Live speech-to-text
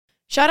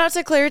Shout out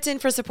to Claritin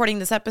for supporting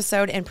this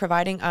episode and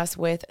providing us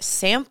with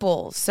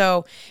samples.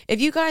 So if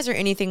you guys are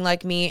anything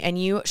like me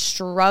and you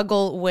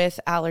struggle with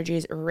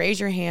allergies, raise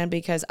your hand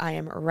because I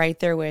am right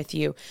there with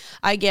you.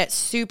 I get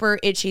super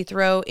itchy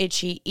throat,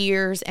 itchy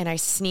ears, and I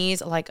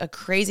sneeze like a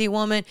crazy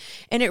woman.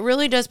 And it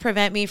really does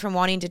prevent me from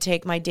wanting to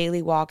take my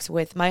daily walks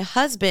with my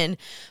husband.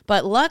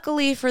 But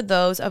luckily for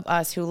those of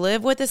us who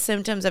live with the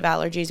symptoms of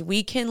allergies,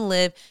 we can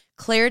live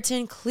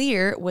Claritin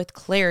Clear with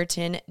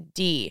Claritin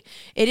D.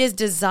 It is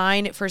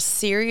designed for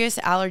serious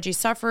allergy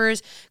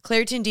sufferers.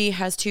 Claritin D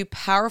has 2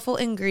 powerful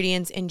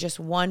ingredients in just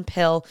one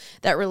pill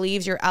that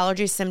relieves your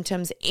allergy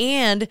symptoms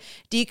and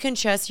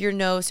decongests your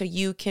nose so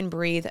you can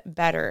breathe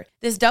better.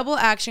 This double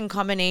action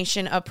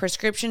combination of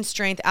prescription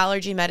strength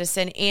allergy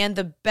medicine and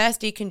the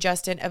best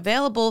decongestant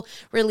available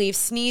relieves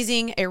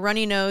sneezing, a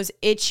runny nose,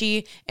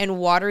 itchy and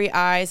watery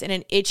eyes, and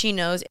an itchy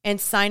nose, and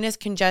sinus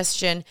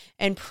congestion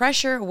and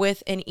pressure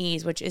with an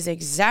ease, which is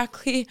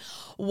exactly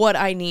what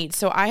I need.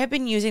 So I have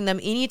been using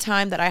them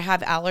anytime that I have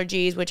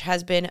allergies, which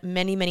has been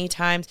many, many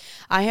times.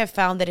 I have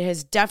found that it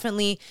has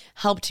definitely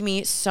helped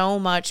me so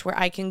much where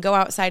I can go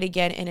outside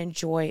again and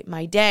enjoy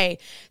my day.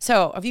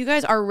 So if you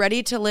guys are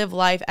ready to live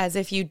life as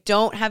if you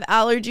don't have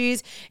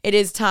allergies, it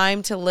is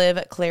time to live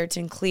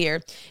Claritin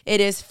Clear.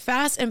 It is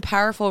fast and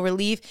powerful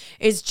relief.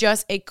 It's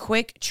just a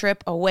quick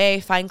trip away.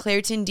 Find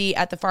Claritin D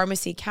at the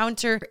pharmacy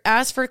counter.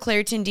 Ask for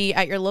Claritin D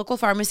at your local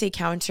pharmacy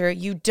counter.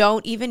 You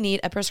don't even need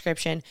a prescription.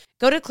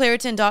 Go to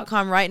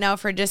Claritin.com right now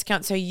for a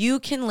discount so you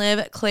can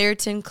live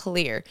Claritin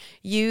Clear.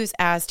 Use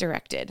as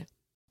directed.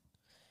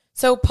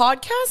 So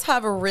podcasts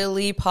have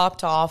really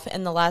popped off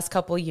in the last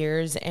couple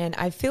years, and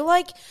I feel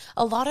like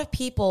a lot of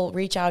people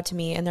reach out to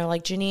me and they're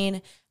like,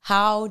 Janine,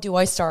 how do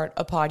I start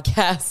a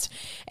podcast?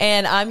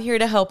 And I'm here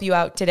to help you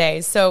out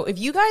today. So if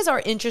you guys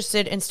are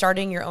interested in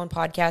starting your own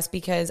podcast,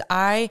 because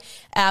I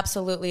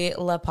absolutely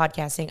love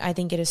podcasting. I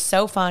think it is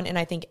so fun and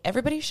I think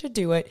everybody should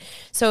do it.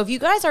 So if you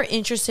guys are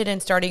interested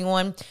in starting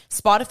one,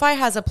 Spotify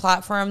has a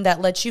platform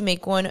that lets you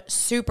make one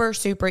super,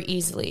 super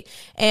easily.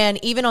 And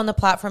even on the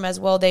platform as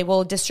well, they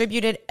will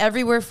distribute it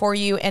everywhere for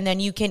you. And then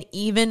you can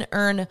even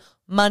earn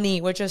money,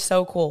 which is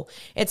so cool.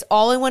 It's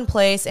all in one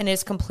place and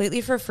it's completely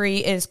for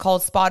free. It is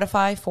called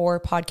Spotify for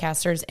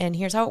Podcasters. And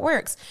here's how it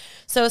works.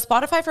 So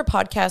Spotify for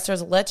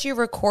Podcasters lets you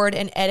record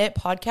and edit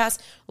podcasts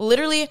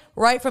literally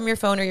right from your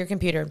phone or your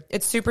computer.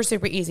 It's super,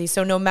 super easy.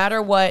 So no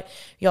matter what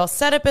y'all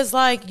setup is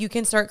like, you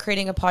can start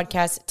creating a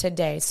podcast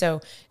today. So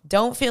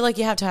don't feel like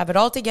you have to have it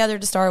all together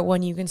to start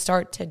one. You can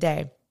start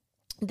today.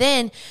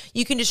 Then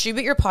you can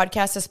distribute your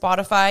podcast to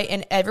Spotify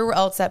and everywhere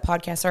else that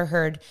podcasts are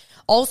heard.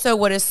 Also,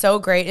 what is so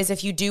great is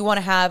if you do want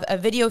to have a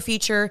video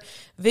feature,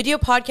 video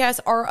podcasts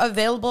are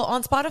available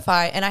on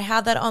Spotify. And I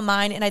have that on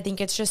mine. And I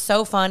think it's just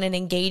so fun and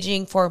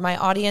engaging for my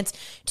audience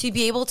to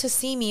be able to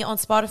see me on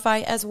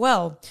Spotify as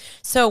well.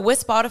 So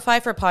with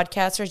Spotify for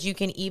Podcasters, you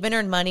can even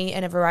earn money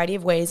in a variety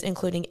of ways,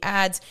 including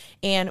ads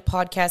and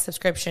podcast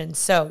subscriptions.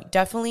 So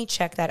definitely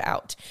check that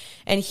out.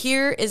 And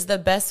here is the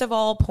best of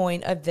all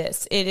point of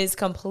this. It is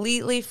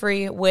completely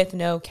free with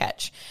no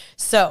catch.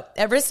 So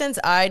ever since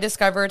I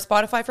discovered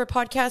Spotify for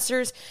Podcasters,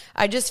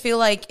 I just feel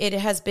like it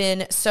has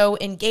been so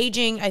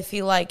engaging. I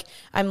feel like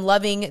I'm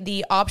loving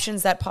the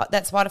options that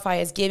Spotify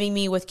is giving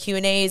me with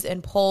Q&As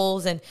and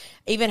polls and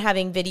even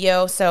having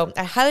video. So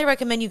I highly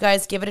recommend you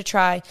guys give it a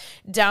try.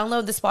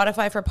 Download the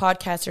Spotify for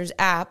Podcasters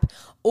app,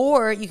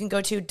 or you can go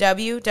to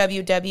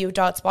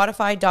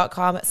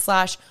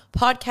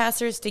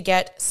www.spotify.com/podcasters to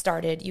get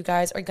started. You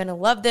guys are going to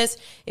love this.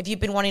 If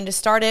you've been wanting to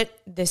start it,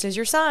 this is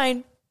your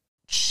sign.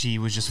 She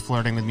was just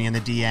flirting with me in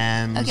the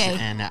DMs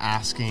and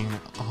asking.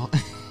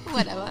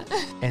 Whatever.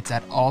 It's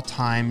at all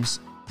times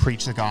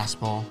preach the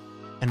gospel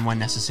and when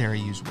necessary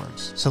use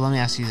words. So let me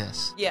ask you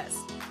this. Yes.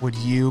 Would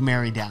you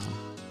marry down?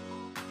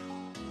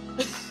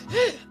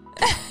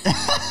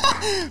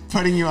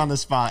 Putting you on the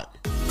spot.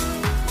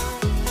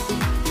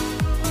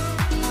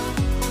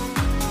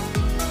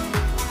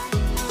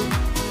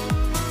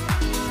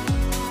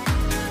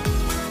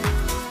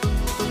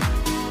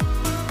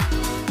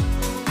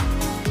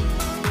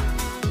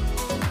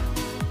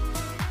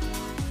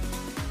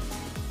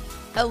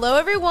 Hello,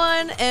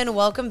 everyone, and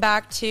welcome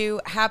back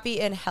to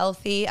Happy and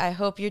Healthy. I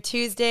hope your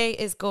Tuesday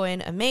is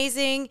going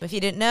amazing. If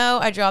you didn't know,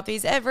 I drop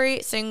these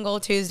every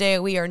single Tuesday.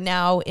 We are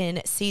now in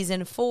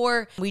season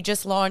 4. We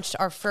just launched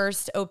our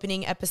first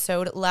opening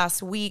episode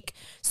last week,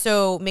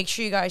 so make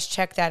sure you guys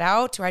check that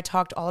out, where I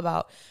talked all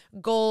about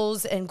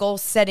goals and goal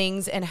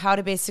settings and how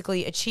to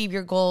basically achieve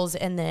your goals.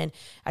 And then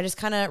I just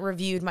kind of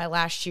reviewed my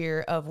last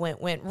year of what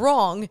went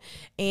wrong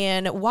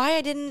and why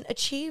I didn't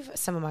achieve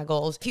some of my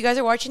goals. If you guys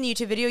are watching the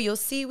YouTube video, you'll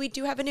see we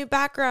do have a new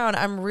background.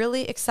 I'm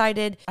really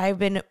excited. I've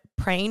been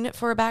praying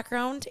for a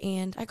background,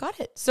 and I got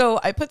it. So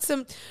I put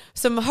some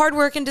hard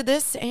work into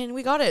this, and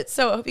we got it.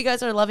 So I hope you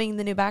guys are loving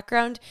the new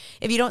background.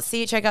 If you don't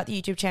see it, check out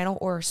the YouTube channel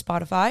or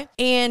Spotify.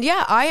 And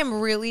yeah, I am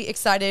really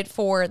excited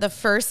for the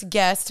first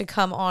guest to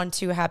come on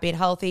to Happy and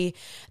Healthy.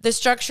 The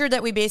structure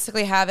that we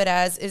basically have it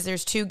as is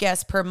there's 2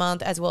 guests per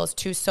month as well as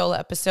 2 solo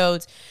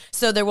episodes.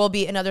 So there will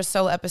be another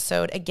solo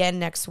episode again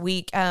next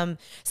week. Some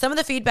of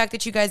the feedback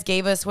that you guys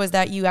gave us was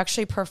that you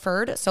actually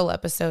preferred solo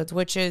episodes,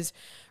 which is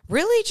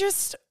really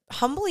just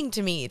humbling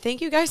to me.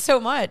 Thank you guys so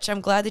much. I'm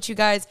glad that you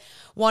guys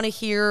want to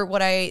hear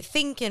what I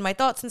think and my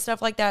thoughts and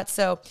stuff like that.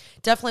 So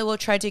definitely we'll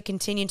try to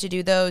continue to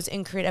do those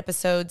and create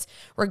episodes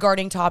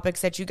regarding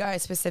topics that you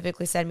guys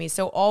specifically send me.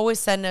 So always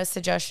send us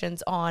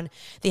suggestions on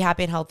the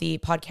Happy and Healthy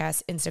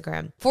podcast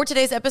Instagram. For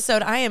today's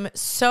episode, I am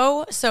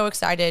so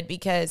excited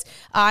because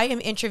I am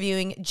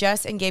interviewing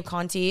Jess and Gabe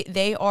Conte.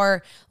 They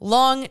are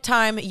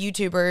longtime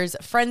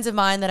YouTubers, friends of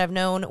mine that I've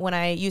known when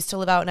I used to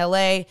live out in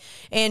LA,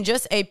 and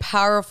just a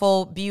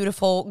powerful,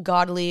 beautiful,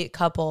 godly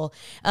couple.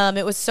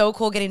 It was so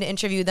cool getting to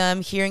interview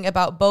them, hearing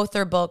about both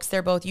their books.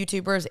 They're both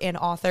YouTubers and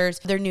authors,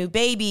 their new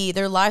baby,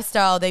 their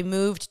lifestyle. They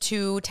moved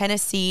to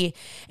Tennessee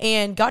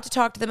and got to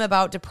talk to them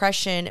about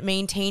depression,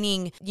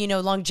 maintaining,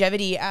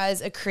 longevity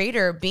as a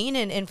creator, being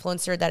an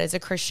influencer that is a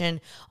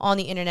Christian on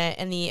the internet,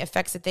 and the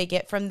effects that they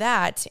get from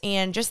that,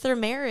 and just their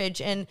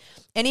marriage and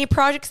any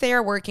projects they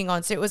are working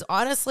on. So it was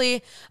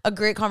honestly a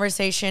great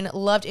conversation.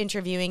 Loved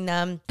interviewing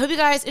them. Hope you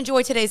guys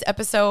enjoy today's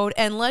episode,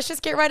 and let's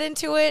just get right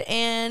into it.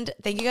 And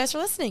thank you guys for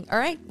listening. All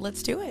right,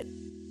 let's do it.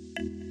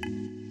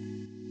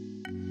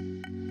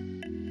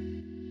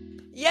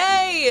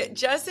 Yay,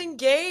 Jess and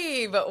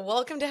Gabe.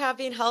 Welcome to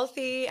Happy and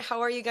Healthy.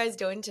 How are you guys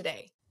doing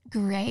today?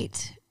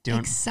 Great.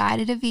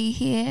 Excited to be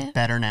here.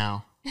 Better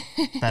now.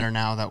 Better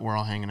now that we're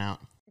all hanging out.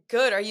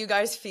 Good. Are you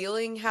guys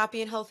feeling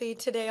happy and healthy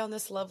today on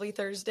this lovely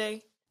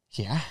Thursday?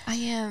 Yeah. I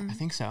am. I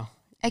think so.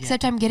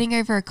 Except I'm getting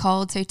over a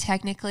cold, so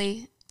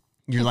technically,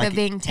 you're like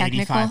being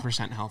technical,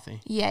 85% healthy.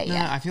 Yeah.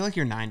 No, I feel like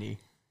you're 90.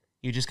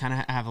 You just kind of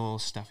have a little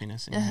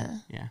stuffiness in you.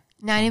 Yeah.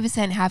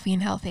 90% happy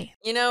and healthy.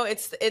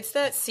 It's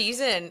that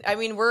season. I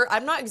mean,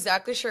 I'm not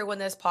exactly sure when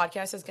this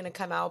podcast is going to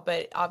come out,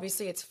 but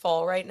obviously it's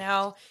fall right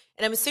now.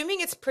 And I'm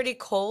assuming it's pretty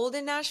cold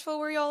in Nashville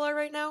where y'all are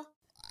right now.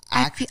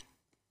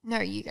 No,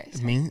 you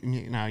guys.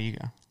 No, you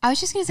go. I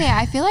was just going to say,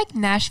 I feel like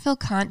Nashville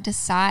can't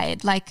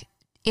decide. Like,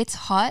 it's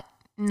hot,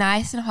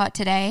 nice and hot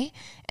today.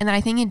 And then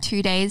I think in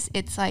 2 days,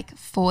 it's like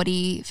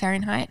 40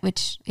 Fahrenheit,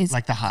 which is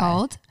like the high.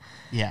 Cold.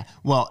 Yeah.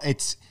 Well,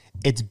 it's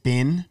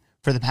been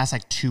for the past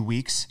like 2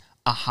 weeks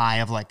a high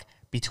of like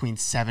between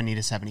 70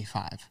 to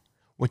 75,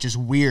 which is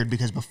weird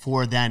because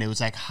before then it was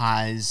like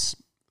highs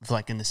of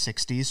like in the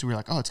 60s. So we were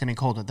like, oh, it's getting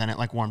colder. Then it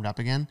like warmed up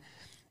again.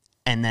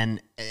 And then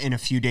in a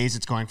few days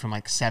it's going from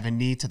like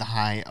 70 to the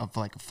high of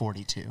like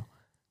 42.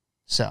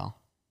 So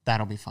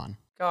that'll be fun.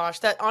 Gosh,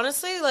 that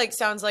honestly like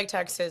sounds like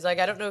Texas. Like,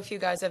 I don't know if you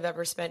guys have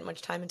ever spent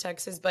much time in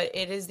Texas, but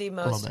it is the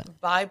most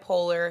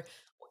bipolar.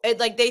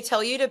 Like, they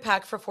tell you to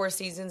pack for 4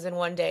 seasons in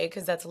one day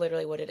because that's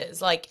literally what it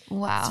is. Like,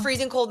 wow. It's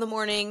freezing cold in the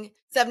morning,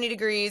 70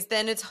 degrees,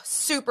 then it's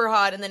super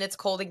hot, and then it's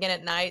cold again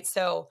at night.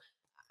 So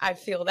I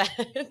feel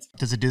that.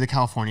 Does it do the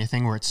California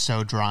thing where it's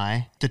so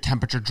dry, the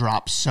temperature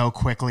drops so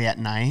quickly at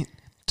night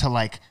to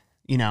like,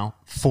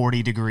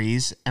 40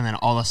 degrees, and then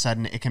all of a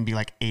sudden it can be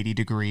like 80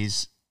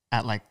 degrees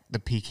at like the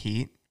peak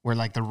heat where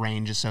like the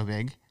range is so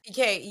big?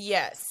 Okay,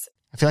 yes.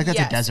 I feel like that's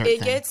a desert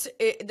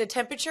thing. The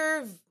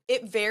temperature,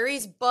 it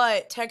varies,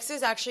 but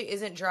Texas actually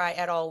isn't dry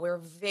at all. We're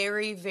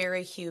very,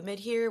 very humid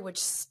here, which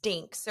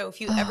stinks. So if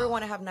you ever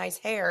want to have nice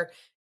hair,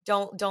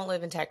 don't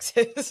live in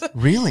Texas.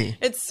 Really?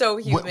 It's so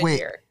humid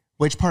here.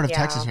 Which part of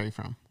Texas are you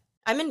from?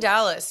 I'm in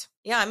Dallas.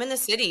 Yeah, I'm in the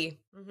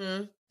city.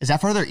 Mm-hmm. Is that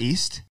further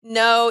east?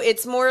 No,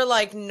 it's more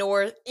like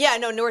north. Yeah,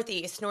 no,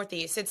 northeast.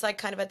 It's like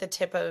kind of at the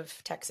tip of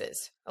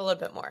Texas, a little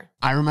bit more.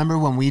 I remember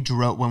when we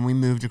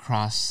moved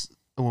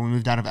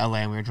out of LA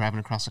and we were driving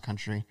across the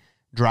country,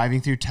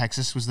 driving through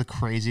Texas was the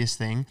craziest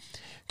thing.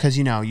 Because,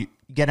 you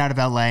get out of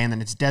LA and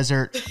then it's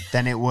desert.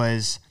 Then it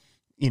was,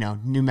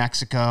 New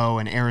Mexico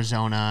and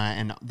Arizona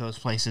and those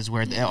places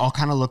where they all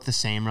kind of look the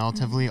same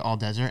relatively, all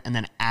desert. And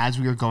then as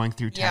we were going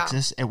through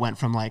Texas, it went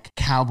from like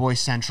Cowboy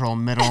Central,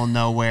 middle of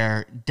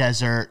nowhere,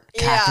 desert,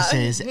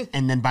 cactuses.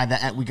 And then by the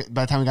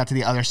time we got to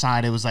the other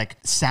side, it was like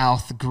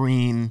south,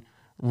 green,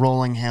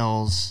 rolling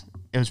hills.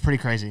 It was pretty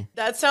crazy.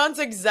 That sounds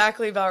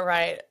exactly about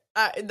right.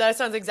 That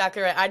sounds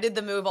exactly right. I did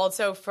the move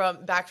also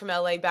back from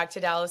LA back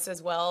to Dallas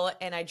as well.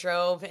 And I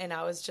drove and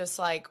I was just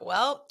like,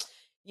 well,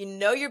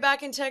 you're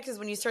back in Texas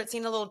when you start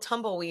seeing a little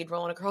tumbleweed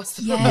rolling across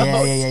the road.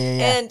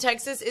 Yeah. And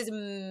Texas is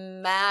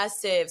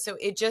massive. So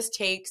it just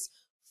takes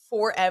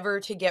forever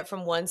to get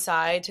from one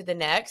side to the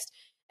next.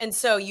 And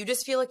so you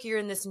just feel like you're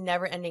in this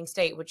never ending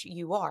state, which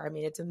you are. I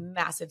mean, it's a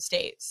massive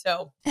state.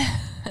 So,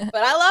 but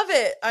I love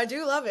it. I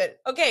do love it.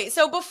 Okay.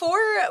 So before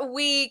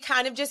we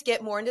kind of just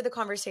get more into the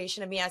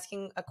conversation of me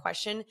asking a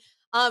question,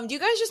 Do you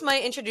guys just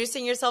mind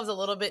introducing yourselves a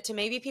little bit to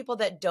maybe people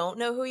that don't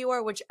know who you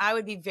are, which I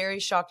would be very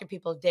shocked if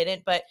people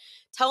didn't, but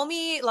tell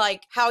me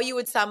like how you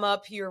would sum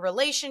up your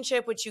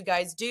relationship, what you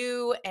guys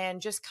do,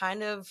 and just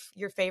kind of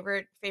your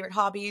favorite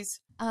hobbies.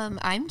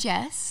 I'm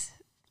Jess.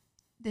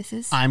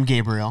 I'm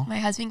Gabriel. My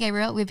husband,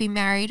 Gabriel. We've been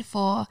married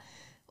for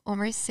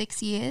almost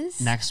 6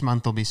 years. Next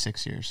month will be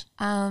 6 years.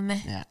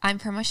 Yeah. I'm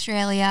from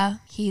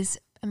Australia. He's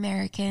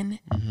American.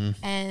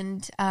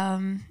 And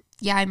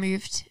I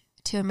moved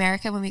to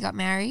America when we got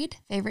married.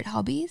 Favorite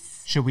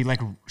hobbies? Should we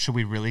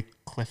really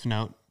cliff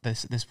note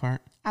this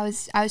part? I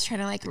was trying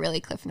to like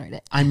really cliff note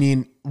it. I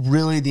mean,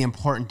 really the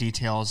important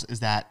details is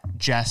that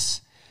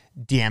Jess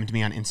DM'd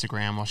me on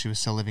Instagram while she was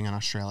still living in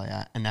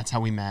Australia, and that's how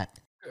we met.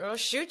 Girl,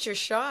 shoot your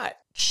shot.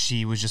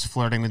 She was just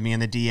flirting with me in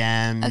the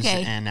DMs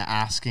and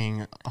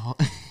asking.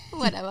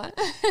 Whatever.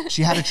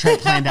 She had a trip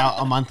planned out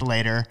a month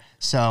later.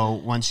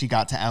 So once she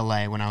got to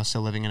LA, when I was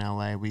still living in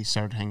LA, we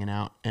started hanging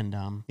out. And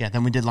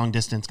then we did long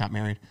distance, got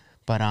married.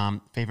 But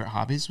favorite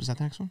hobbies, was that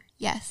the next one?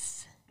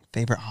 Yes.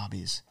 Favorite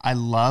hobbies.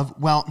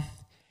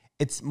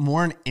 It's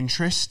more an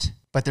interest,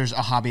 but there's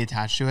a hobby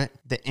attached to it.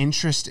 The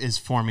interest is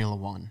Formula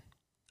One.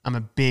 I'm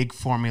a big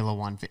Formula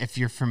One, if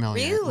you're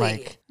familiar.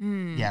 Really?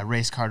 Yeah,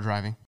 race car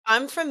driving.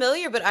 I'm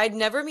familiar, but I'd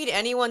never meet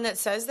anyone that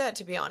says that,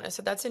 to be honest.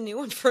 So that's a new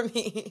one for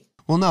me.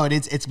 Well, no,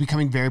 it's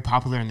becoming very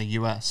popular in the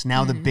U.S.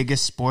 Now the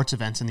biggest sports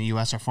events in the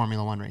U.S. are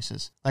Formula One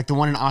races. Like the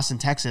one in Austin,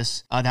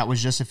 Texas, that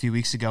was just a few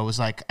weeks ago, was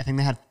like, I think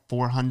they had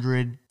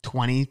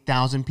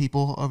 420,000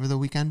 people over the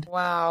weekend.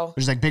 Wow.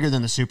 Which is like bigger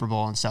than the Super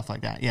Bowl and stuff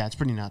like that. Yeah, it's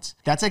pretty nuts.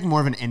 That's like more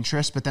of an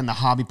interest, but then the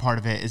hobby part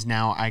of it is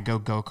now I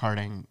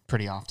go-karting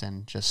pretty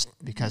often just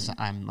because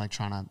I'm like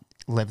trying to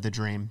live the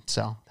dream.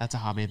 So that's a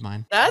hobby of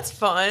mine. That's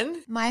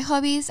fun. My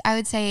hobbies, I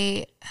would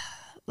say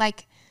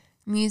like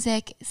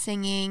music,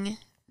 singing,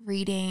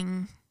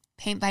 reading,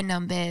 paint by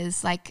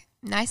numbers, like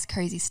nice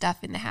cozy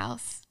stuff in the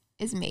house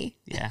is me.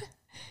 Yeah.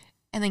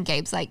 And then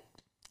Gabe's like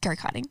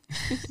go-karting.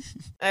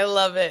 I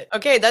love it.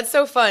 Okay, that's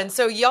so fun.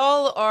 So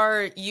y'all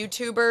are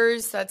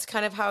YouTubers. That's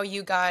kind of how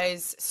you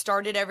guys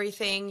started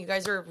everything. You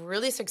guys are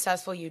really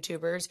successful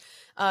YouTubers.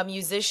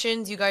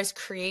 Musicians, you guys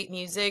create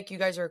music. You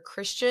guys are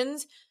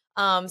Christians.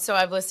 So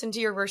I've listened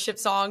to your worship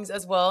songs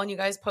as well, and you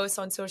guys post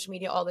on social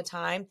media all the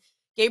time.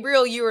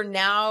 Gabriel, you are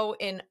now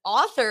an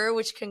author,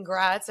 which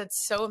congrats.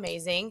 That's so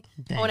amazing.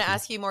 I want to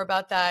ask you more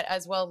about that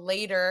as well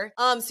later.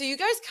 So you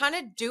guys kind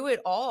of do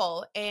it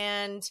all,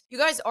 and you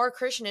guys are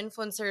Christian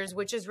influencers,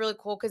 which is really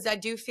cool because I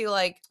do feel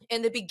like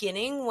in the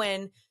beginning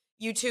when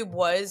YouTube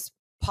was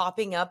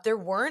popping up, there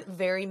weren't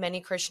very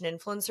many Christian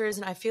influencers,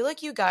 and I feel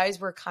like you guys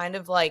were kind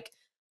of like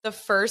the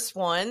first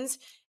ones,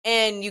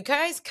 and you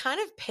guys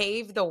kind of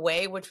paved the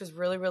way, which was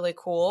really, really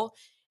cool.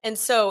 And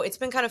so it's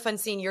been kind of fun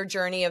seeing your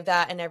journey of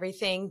that and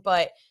everything.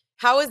 But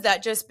how has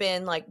that just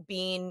been like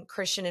being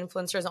Christian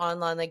influencers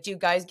online? Like, do you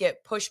guys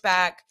get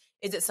pushback?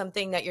 Is it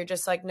something that you're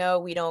just like, no,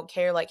 we don't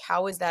care? Like,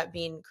 how is that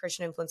being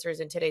Christian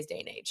influencers in today's day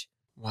and age?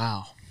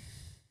 Wow.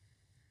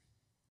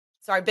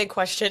 Sorry, big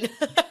question.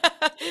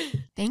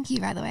 Thank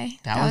you, by the way.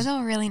 That was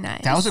all really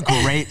nice. That was a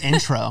great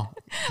intro.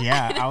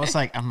 Yeah,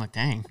 I'm like,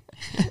 dang.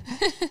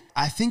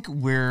 I think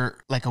we're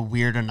like a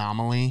weird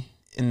anomaly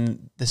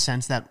in the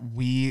sense that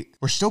we're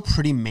still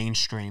pretty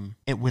mainstream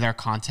with our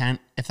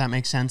content, if that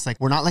makes sense. Like,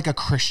 we're not like a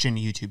Christian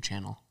YouTube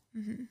channel.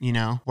 You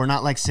know, we're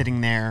not like sitting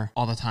there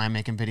all the time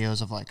making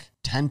videos of like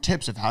 10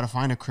 tips of how to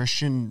find a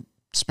Christian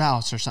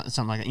spouse or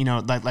something like that. You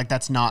know, like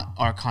that's not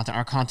our content.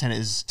 Our content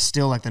is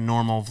still like the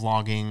normal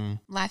vlogging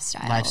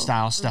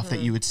lifestyle stuff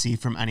that you would see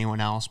from anyone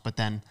else. But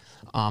then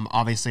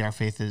obviously our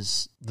faith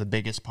is the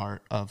biggest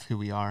part of who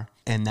we are,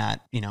 and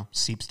that, you know,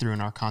 seeps through in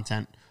our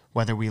content,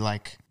 whether we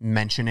like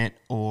mention it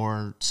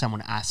or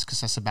someone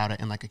asks us about it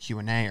in like a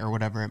Q&A or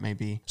whatever it may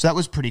be. So that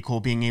was pretty cool,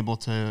 being able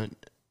to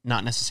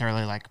not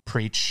necessarily like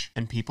preach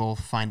and people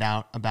find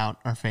out about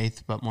our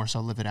faith, but more so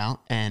live it out,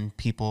 and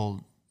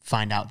people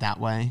find out that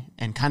way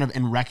and kind of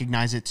and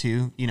recognize it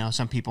too. You know,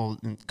 some people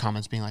in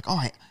comments being like,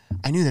 oh,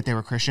 I knew that they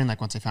were Christian, like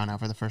once they found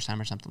out for the first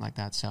time or something like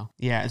that. So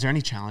yeah, is there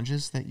any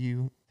challenges that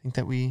you think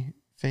that we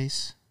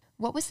face?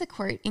 What was the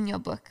quote in your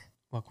book?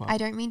 What quote? I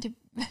don't mean to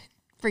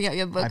bring out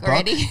your book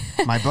already.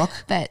 My book?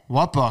 But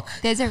what book?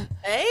 Hey,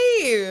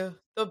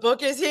 the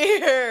book is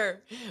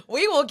here.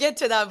 We will get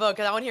to that book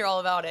because I want to hear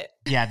all about it.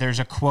 Yeah, there's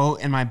a quote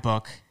in my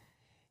book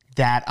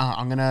that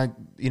I'm gonna,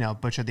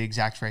 butcher the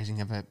exact phrasing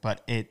of it,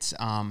 but it's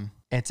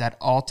at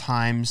all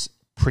times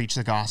preach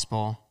the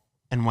gospel,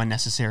 and when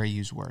necessary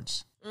use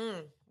words.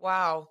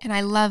 Wow. And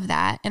I love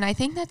that, and I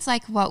think that's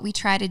like what we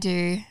try to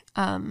do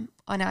on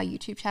our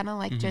YouTube channel,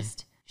 like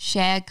just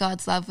share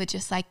God's love with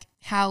just like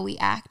how we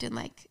act and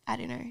like, I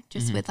don't know,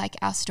 just with like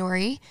our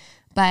story.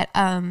 But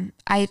I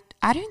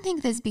don't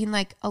think there's been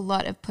like a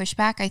lot of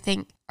pushback. I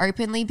think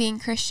openly being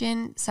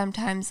Christian,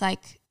 sometimes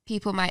like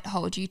people might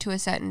hold you to a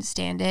certain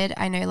standard.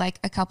 I know like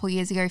a couple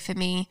years ago for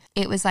me,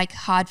 it was like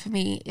hard for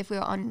me if we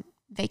were on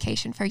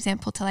vacation, for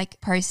example, to like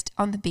post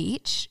on the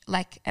beach.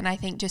 Like, and I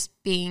think just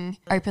being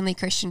openly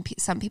Christian,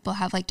 some people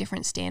have like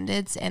different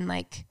standards, and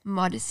like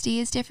modesty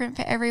is different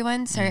for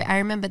everyone. So I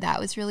remember that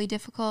was really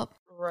difficult.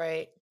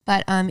 Right.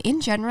 But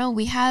in general,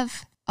 we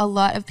have a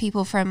lot of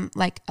people from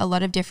like a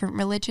lot of different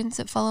religions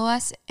that follow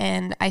us.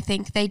 And I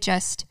think they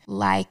just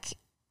like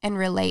and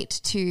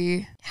relate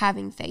to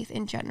having faith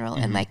in general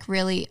and like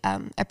really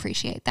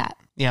appreciate that.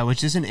 Yeah,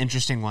 which is an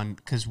interesting one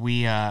because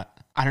we, I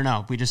don't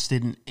know, we just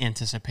didn't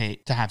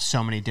anticipate to have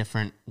so many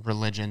different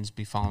religions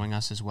be following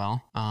us as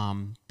well.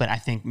 But I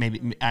think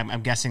maybe,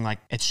 I'm guessing like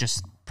it's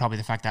just probably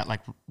the fact that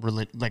like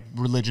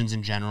religions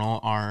in general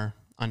are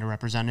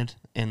underrepresented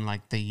in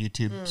like the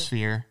YouTube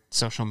sphere,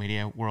 social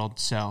media world.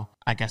 So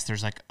I guess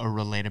there's like a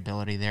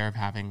relatability there of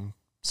having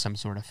some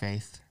sort of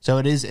faith. So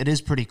it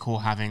is pretty cool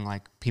having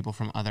like people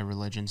from other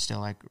religions still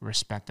like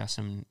respect us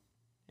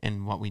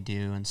and what we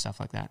do and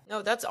stuff like that.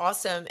 No, that's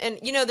awesome. And,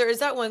 you know, there is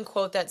that one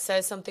quote that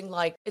says something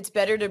like, it's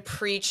better to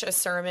preach a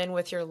sermon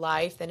with your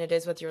life than it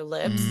is with your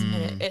lips.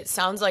 And it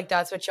sounds like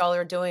that's what y'all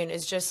are doing,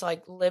 is just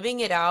like living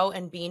it out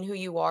and being who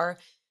you are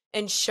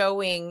and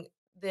showing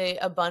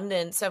the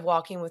abundance of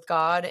walking with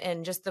God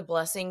and just the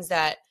blessings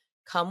that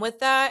come with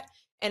that.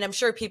 And I'm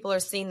sure people are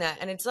seeing that.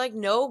 And it's like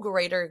no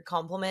greater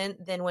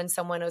compliment than when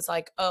someone was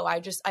like, oh, I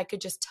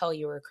could just tell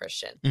you were a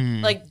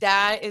Christian. Like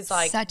that is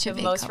like Such a the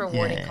big most compliment.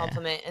 rewarding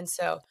compliment. And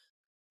so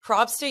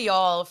props to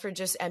y'all for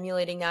just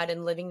emulating that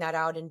and living that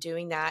out and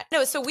doing that.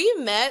 No, so we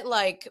met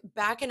like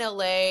back in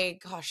LA,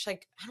 gosh,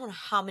 like I don't know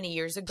how many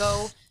years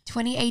ago.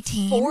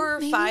 2018. 4 or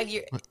maybe? 5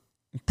 years.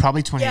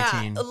 Probably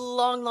 2018. Yeah, a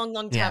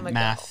long time ago.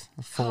 Math.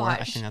 4. I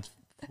Gosh. think that's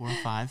 4 or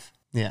 5.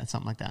 Yeah,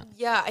 something like that.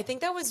 Yeah, I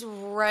think that was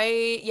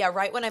right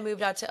when I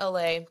moved out to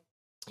LA.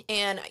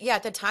 And yeah,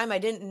 at the time I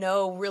didn't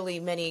know really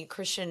many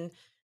Christian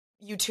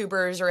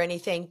YouTubers or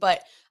anything,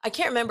 but I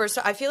can't remember.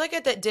 So I feel like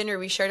at that dinner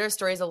we shared our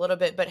stories a little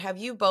bit, but have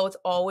you both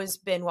always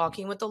been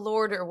walking with the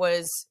Lord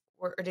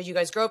or did you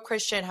guys grow up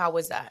Christian? How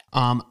was that?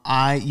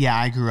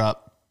 I grew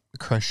up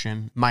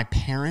Christian. My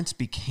parents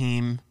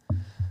became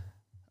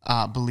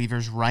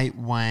believers right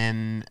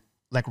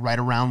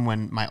around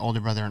when my older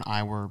brother and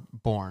I were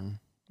born,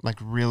 like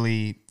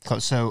really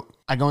close. So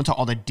I go into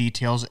all the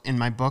details in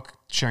my book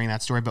sharing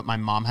that story, but my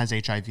mom has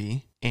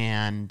HIV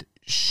and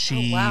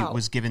she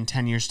was given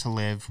 10 years to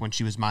live when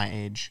she was my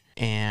age.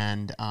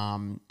 And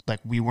like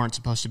we weren't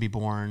supposed to be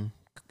born.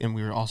 And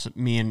we were also,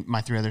 me and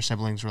my 3 other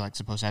siblings were like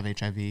supposed to have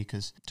HIV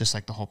because just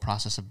like the whole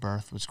process of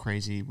birth was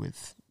crazy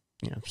with,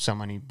 you know, so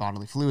many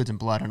bodily fluids and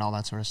blood and all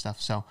that sort of stuff.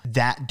 So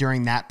that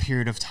during that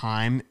period of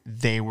time,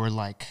 they were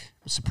like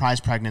surprise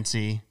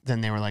pregnancy.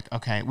 Then they were like,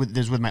 okay, this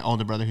was with my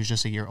older brother who's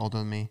just a year older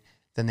than me.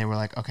 Then they were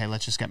like, okay,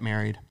 let's just get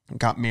married.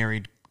 Got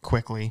married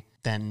quickly.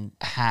 Then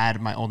had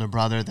my older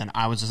brother. Then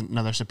I was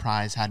another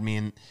surprise, had me.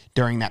 And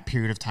during that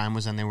period of time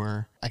was when they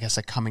were, I guess,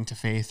 like coming to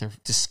faith or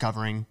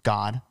discovering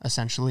God,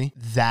 essentially.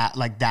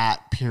 That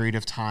period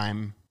of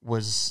time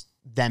was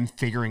them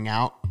figuring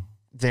out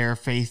their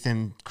faith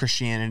in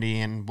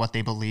Christianity and what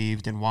they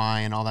believed and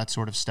why and all that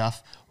sort of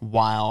stuff,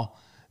 while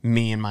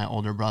me and my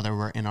older brother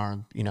were in our,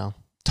 you know,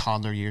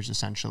 toddler years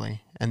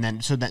essentially. And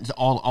then, so that's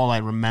all I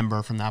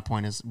remember from that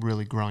point is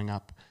really growing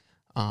up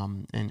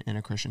in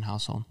a Christian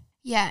household.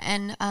 Yeah.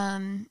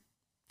 And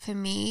for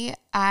me,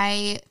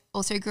 I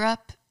also grew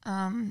up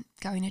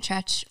going to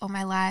church all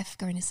my life,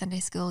 going to Sunday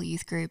school,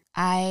 youth group.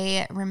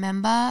 I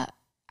remember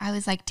I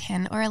was like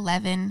 10 or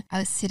 11. I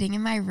was sitting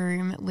in my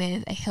room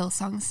with a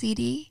Hillsong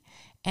CD,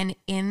 and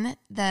in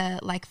the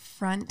like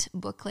front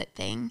booklet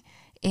thing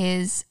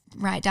is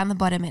right down the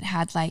bottom. It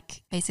had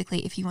like,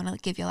 basically, if you want to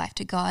give your life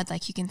to God,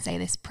 like you can say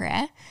this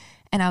prayer.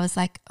 And I was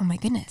like, oh my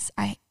goodness,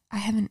 I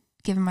haven't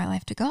given my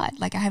life to God.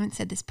 Like I haven't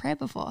said this prayer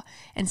before.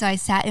 And so I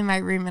sat in my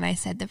room and I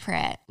said the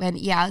prayer when,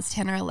 I was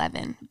 10 or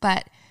 11.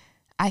 But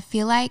I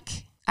feel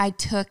like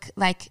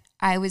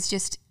I was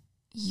just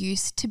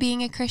used to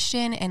being a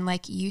Christian and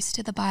like used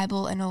to the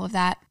Bible and all of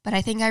that. But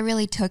I think I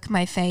really took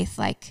my faith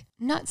like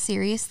not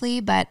seriously,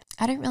 but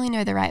I don't really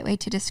know the right way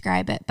to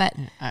describe it. But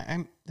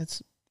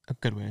that's a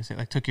good way to say it.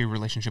 Like took your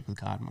relationship with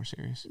God more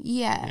serious.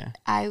 Yeah.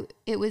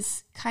 It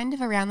was kind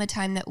of around the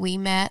time that we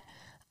met.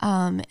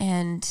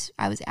 And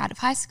I was out of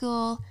high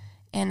school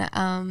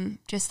and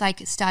just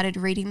like started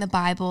reading the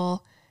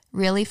Bible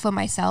really for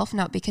myself,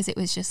 not because it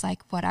was just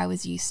like what I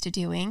was used to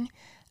doing.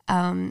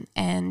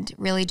 And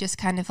really just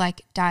kind of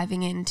like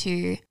diving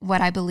into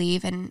what I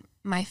believe and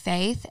my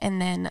faith. And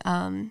then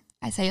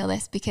I say all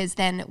this because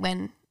then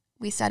when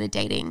we started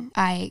dating,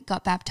 I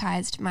got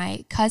baptized.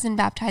 My cousin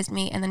baptized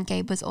me, and then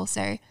Gabe was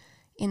also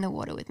in the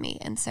water with me.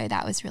 And so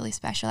that was really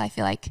special. I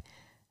feel like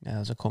that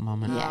was a cool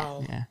moment.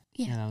 Wow.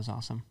 Yeah, that was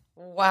awesome.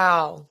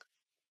 Wow.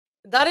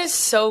 That is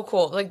so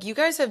cool. Like you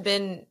guys have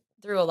been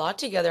through a lot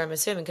together, I'm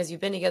assuming, because you've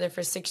been together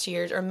for 6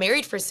 years or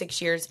married for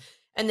 6 years.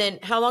 And then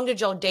how long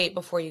did y'all date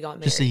before you got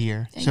married? Just a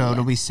year. So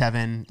it'll be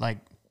 7, like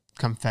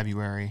come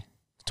February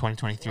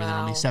 2023, then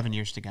it'll be 7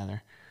 years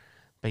together.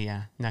 But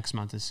yeah, next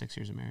month is 6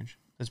 years of marriage.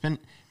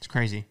 It's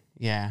crazy.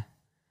 Yeah.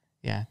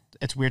 Yeah.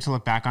 It's weird to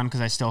look back on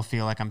because I still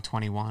feel like I'm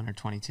 21 or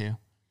 22.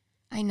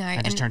 I know.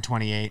 I just turned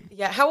 28.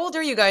 Yeah. How old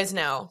are you guys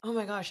now? Oh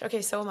my gosh.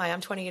 Okay. So am I.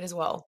 I'm 28 as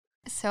well.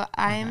 So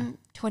I'm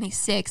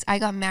 26. I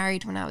got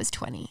married when I was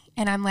 20.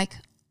 And I'm like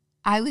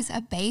I was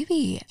a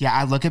baby. Yeah,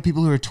 I look at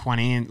people who are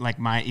 20 and like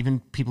even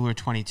people who are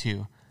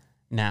 22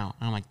 now,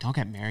 and I'm like, don't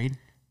get married.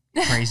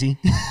 Crazy.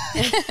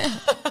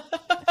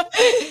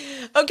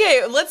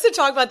 Okay, let's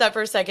talk about that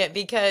for a second,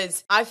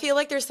 because I feel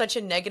like there's such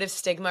a negative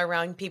stigma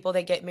around people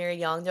that get married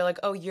young. They're like,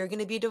 oh, you're going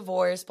to be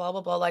divorced, blah,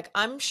 blah, blah. Like,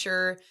 I'm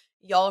sure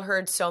y'all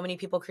heard so many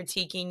people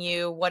critiquing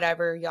you,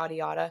 whatever, yada,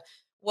 yada.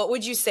 What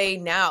would you say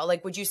now?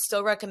 Like, would you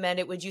still recommend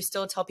it? Would you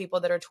still tell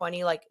people that are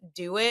 20, like,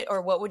 do it?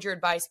 Or what would your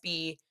advice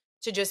be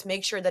to just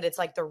make sure that it's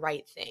like the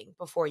right thing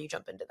before you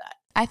jump into that?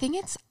 I think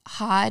it's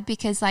hard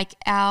because like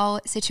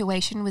our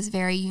situation was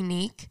very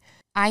unique.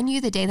 I knew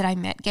the day that I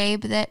met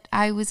Gabe that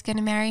I was going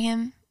to marry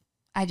him.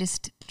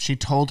 She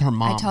told her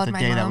mom the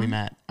day that we mom.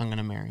 met, I'm going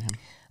to marry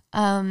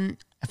him.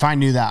 If I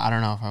knew that, I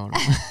don't know if I would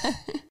have.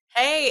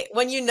 Hey,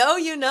 when you know,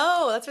 you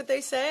know. That's what they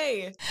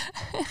say.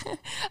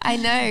 I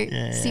know,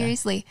 Yeah.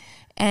 seriously.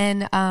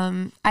 And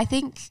I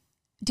think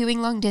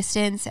doing long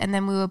distance, and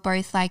then we were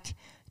both like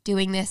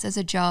doing this as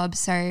a job.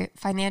 So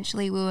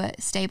financially we were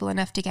stable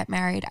enough to get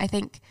married. I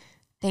think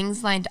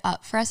things lined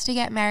up for us to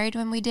get married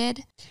when we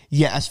did.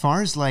 Yeah, as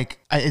far as like,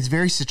 it's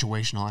very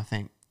situational, I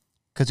think.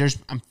 Because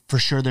I'm for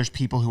sure there's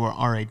people who are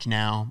our age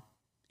now,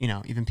 you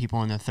know, even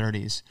people in their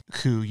 30s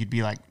who you'd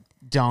be like,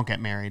 don't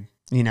get married,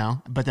 you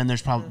know. But then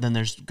there's then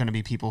there's going to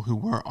be people who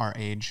were our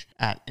age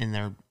in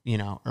their, you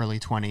know, early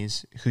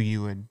 20s who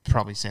you would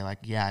probably say like,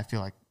 yeah, I feel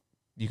like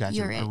you guys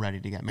are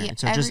ready to get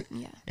married. Yeah, So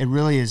it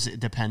really is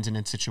dependent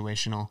and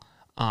situational.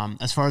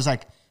 As far as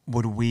like,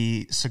 would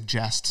we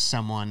suggest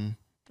someone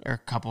or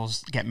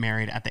couples get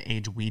married at the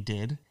age we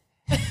did?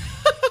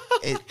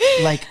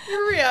 Like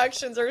Your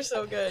reactions are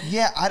so good.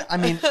 Yeah, I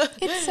mean,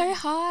 It's so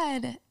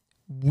hard.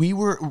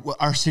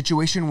 our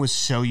situation was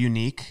so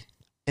unique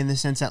in the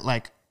sense that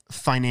like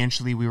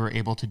financially we were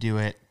able to do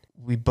it.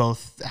 We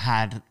both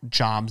had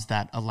jobs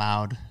that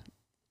allowed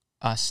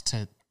us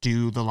to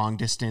do the long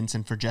distance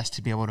and for Jess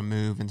to be able to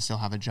move and still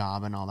have a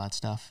job and all that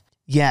stuff.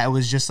 Yeah, it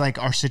was just like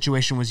our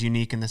situation was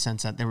unique in the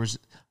sense that there was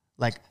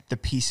like the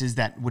pieces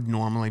that would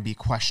normally be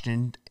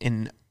questioned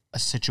in a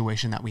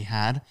situation that we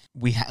had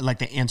like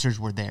the answers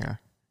were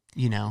there,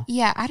 you know?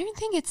 Yeah, I don't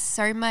think it's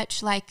so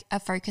much like a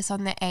focus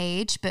on the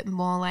age, but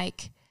more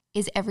like,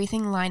 is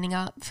everything lining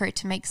up for it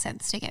to make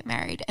sense to get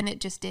married? And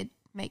it just did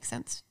make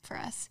sense for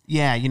us.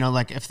 Yeah, you know,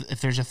 like if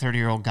there's a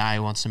 30-year-old guy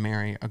who wants to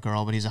marry a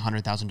girl, but he's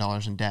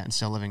 $100,000 in debt and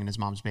still living in his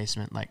mom's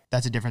basement, like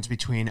that's a difference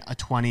between a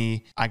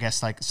 21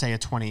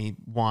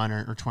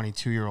 or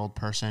 22-year-old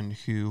person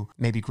who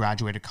maybe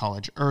graduated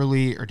college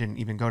early or didn't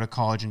even go to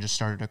college and just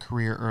started a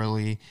career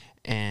early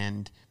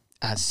and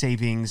has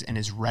savings and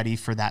is ready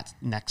for that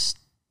next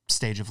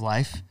stage of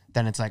life.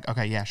 Then it's like,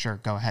 okay, yeah, sure,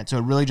 go ahead. So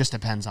it really just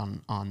depends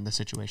on the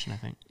situation, I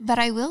think. But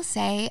I will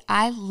say,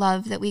 I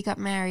love that we got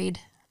married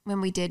when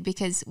we did,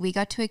 because we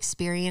got to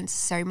experience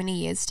so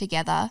many years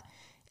together,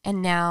 and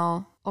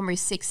now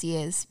almost 6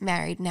 years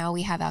married. Now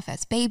we have our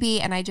first baby,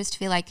 and I just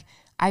feel like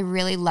I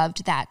really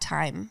loved that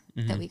time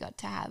that we got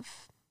to have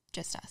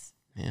just us.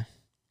 Yeah.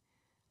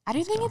 I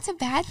don't think it's a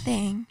bad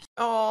thing.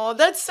 Oh,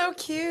 that's so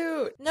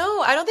cute.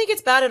 No, I don't think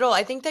it's bad at all.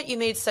 I think that you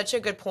made such a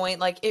good point.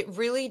 Like, it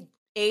really,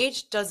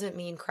 age doesn't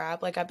mean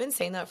crap. Like, I've been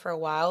saying that for a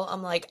while.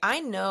 I'm like,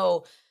 I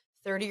know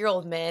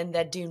 30-year-old men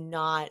that do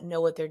not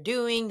know what they're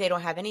doing. They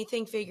don't have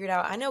anything figured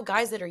out. I know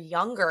guys that are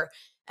younger,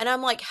 and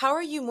I'm like, how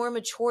are you more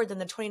mature than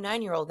the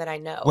 29-year-old that I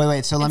know?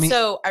 Wait.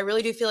 So I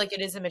really do feel like it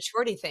is a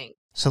maturity thing.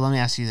 So let me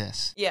ask you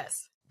this.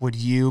 Yes. Would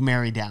you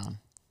marry down?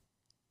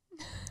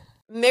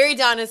 Marry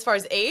down as far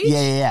as age?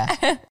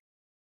 Yeah.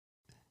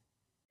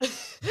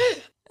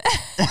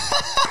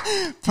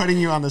 Putting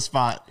you on the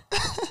spot.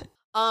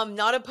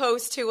 Not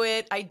opposed to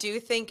it. I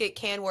do think it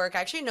can work. I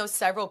actually know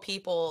several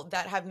people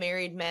that have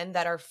married men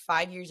that are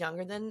 5 years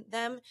younger than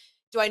them.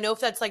 Do I know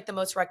if that's like the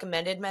most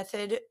recommended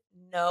method?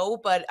 No,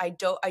 but I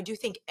do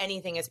think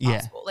anything is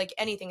possible. Yeah. Like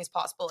anything is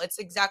possible. It's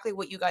exactly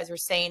what you guys were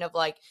saying of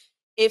like,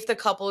 if the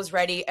couple is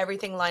ready,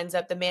 everything lines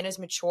up, the man is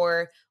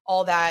mature,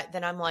 all that,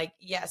 then I'm like,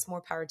 yes, more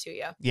power to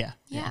you. Yeah.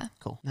 Yeah.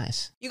 Cool.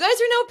 Nice. You guys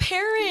are now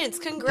parents.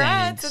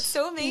 Congrats. Thanks. That's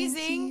so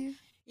amazing.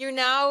 You're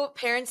now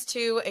parents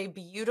to a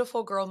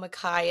beautiful girl,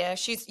 Micaiah.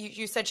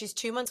 You said she's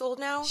 2 months old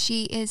now?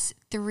 She is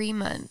 3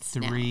 months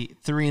now.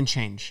 Three and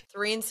change.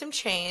 3 and some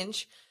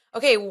change.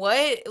 Okay,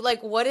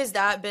 what has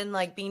that been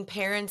like being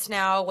parents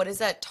now? What has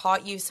that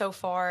taught you so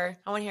far?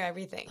 I want to hear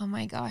everything. Oh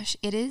my gosh,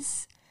 it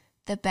is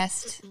the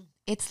best.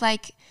 It's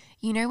like,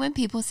 you know, when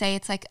people say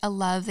it's like a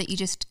love that you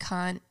just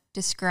can't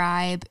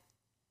describe,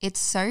 it's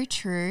so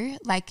true.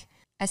 Like,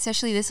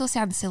 especially, this will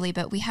sound silly,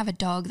 but we have a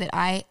dog that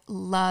I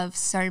love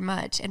so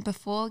much. And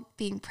before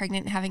being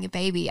pregnant and having a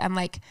baby, I'm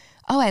like,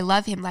 oh, I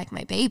love him like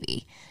my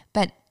baby.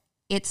 But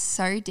it's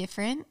so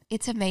different.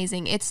 It's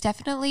amazing. It's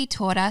definitely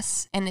taught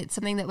us, and it's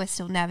something that we're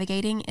still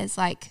navigating, is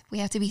like we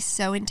have to be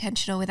so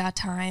intentional with our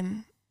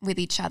time with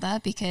each other,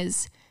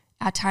 because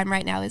our time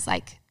right now is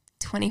like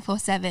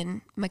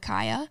 24/7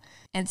 Micaiah.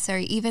 And so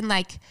even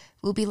like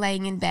we'll be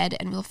laying in bed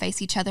and we'll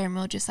face each other and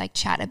we'll just like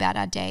chat about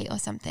our day or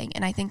something.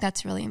 And I think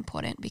that's really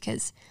important,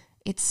 because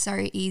it's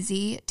so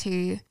easy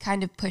to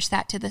kind of push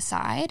that to the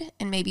side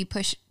and maybe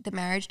push the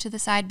marriage to the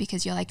side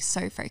because you're like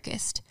so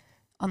focused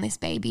on this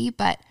baby.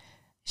 But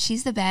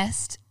she's the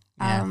best.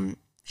 Yeah,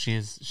 she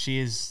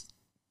is.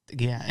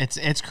 Yeah,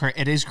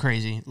 it is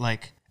crazy.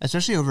 Like,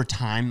 especially over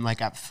time,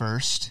 like at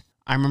first,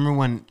 I remember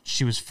when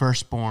she was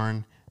first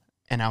born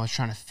and I was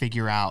trying to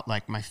figure out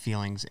like my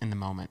feelings in the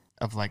moment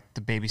of like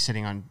the baby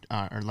sitting on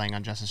or laying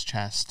on Jess's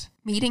chest.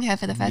 Meeting her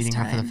for the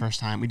first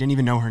time. We didn't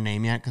even know her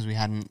name yet because we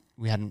hadn't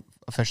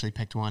officially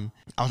picked one.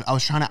 I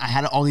was trying to, I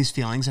had all these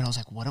feelings and I was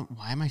like,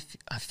 why am I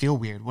feel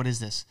weird. What is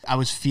this? I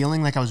was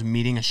feeling like I was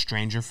meeting a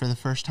stranger for the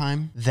first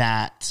time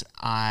that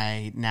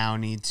I now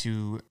need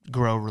to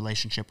grow a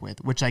relationship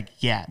with, which like,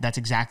 yeah, that's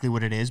exactly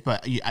what it is.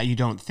 But you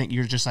don't think,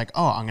 you're just like,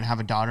 oh, I'm going to have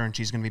a daughter and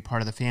she's going to be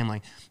part of the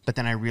family. But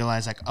then I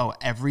realized like, oh,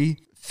 every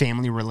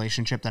family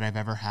relationship that I've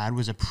ever had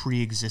was a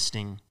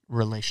pre-existing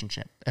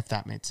relationship, if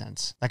that made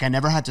sense. Like I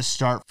never had to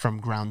start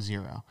from ground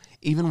zero.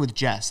 Even with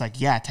Jess,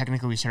 like, yeah,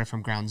 technically we started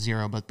from ground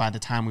zero, but by the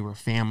time we were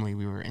family,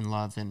 we were in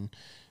love and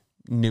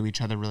knew each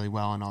other really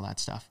well and all that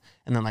stuff.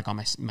 And then like all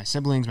my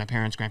siblings, my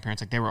parents,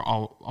 grandparents, like they were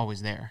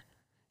always there,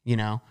 you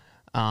know?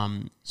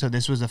 So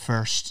this was the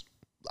first,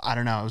 I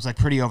don't know, it was like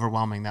pretty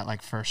overwhelming that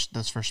like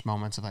those first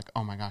moments of like,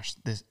 oh my gosh,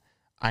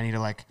 I need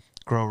to like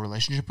grow a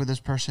relationship with this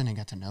person and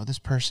get to know this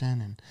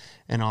person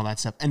and all that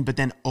stuff. But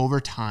then over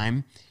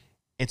time,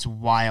 it's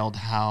wild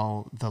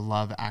how the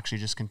love actually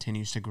just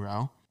continues to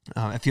grow.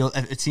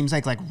 It seems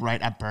like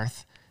right at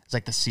birth, it's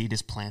like the seed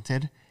is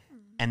planted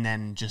and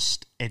then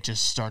it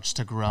just starts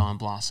to grow and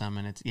blossom.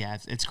 And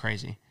it's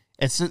crazy.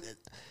 It's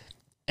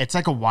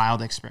like a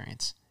wild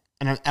experience.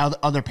 And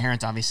other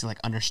parents obviously like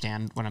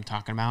understand what I'm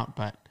talking about,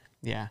 but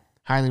yeah,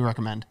 highly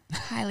recommend.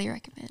 Highly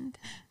recommend.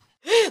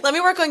 Let me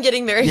work on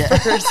getting married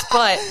first,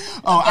 but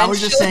I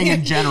was just saying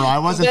in general. I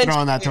wasn't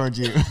throwing that towards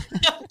you.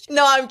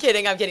 No, I'm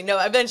kidding. No,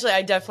 eventually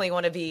I definitely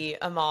want to be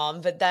a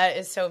mom, but that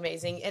is so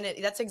amazing. And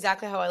that's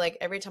exactly how I like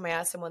every time I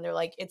ask someone, they're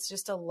like, it's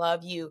just a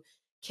love you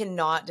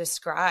cannot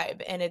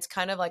describe. And it's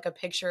kind of like a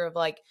picture of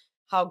like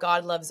how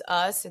God loves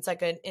us. It's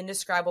like an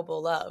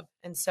indescribable love.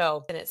 And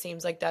it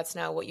seems like that's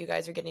now what you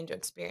guys are getting to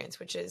experience,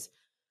 which is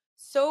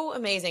so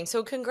amazing.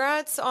 So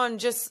congrats on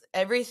just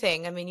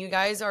everything. I mean, you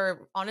guys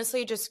are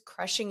honestly just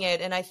crushing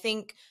it. And I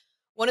think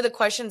one of the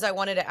questions I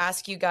wanted to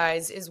ask you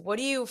guys is, what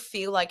do you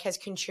feel like has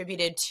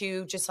contributed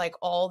to just like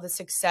all the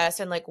success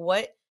and like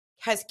what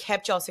has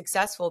kept y'all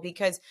successful?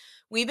 Because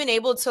we've been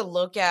able to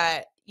look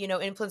at,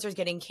 influencers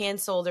getting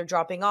canceled or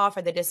dropping off,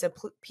 or they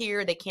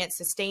disappear, they can't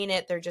sustain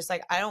it. They're just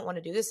like, I don't want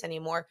to do this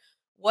anymore.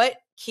 What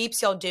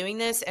keeps y'all doing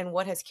this and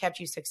what has kept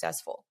you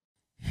successful?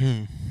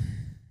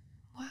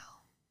 Wow.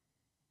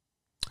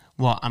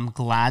 Well, I'm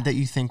glad that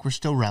you think we're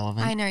still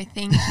relevant. I know.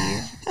 Thank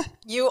you.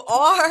 You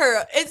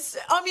are.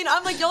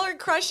 I'm like, y'all are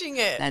crushing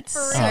it. That's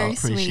so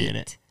appreciate sweet.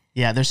 It.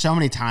 Yeah, there's so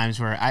many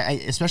times where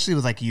I especially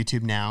with like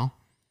YouTube now,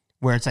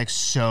 where it's like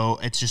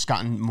it's just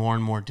gotten more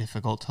and more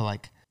difficult to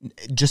like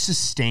just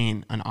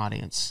sustain an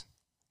audience.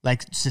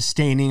 Like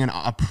sustaining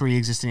a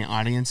pre-existing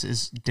audience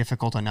is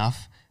difficult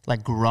enough.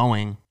 Like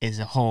growing is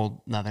a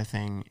whole nother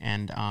thing.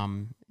 And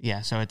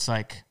so it's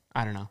like,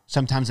 I don't know.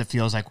 Sometimes it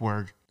feels like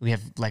we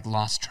have like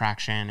lost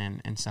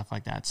traction and stuff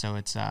like that. So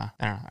it's I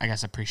don't know. I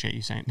guess I appreciate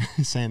you saying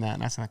that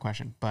and asking that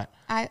question. But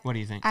what do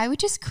you think? I would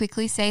just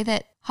quickly say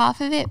that half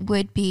of it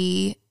would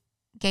be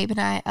Gabe and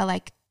I are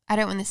like, I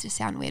don't want this to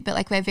sound weird, but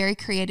like we're very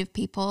creative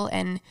people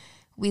and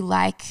we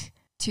like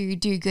to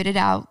do good at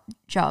our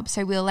job.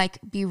 So we'll like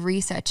be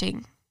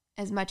researching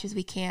as much as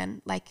we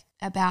can, like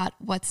about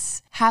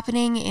what's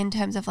happening in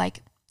terms of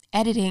like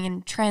editing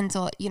and trends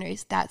or,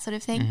 that sort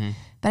of thing. Mm-hmm.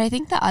 But I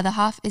think the other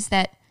half is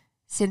that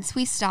since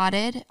we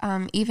started,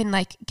 even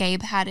like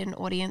Gabe had an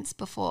audience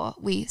before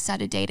we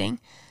started dating,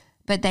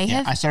 but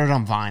I started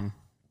on Vine,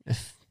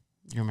 if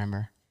you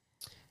remember.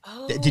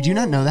 Oh, did you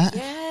not know that?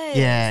 Yes.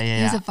 Yeah.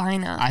 He was a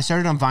Viner. I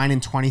started on Vine in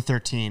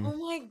 2013. Oh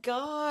my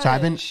gosh. So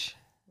I've been,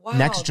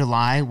 next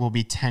July will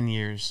be 10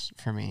 years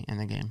for me in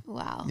the game.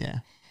 Wow.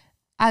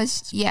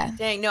 Yeah.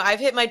 Dang, no, I've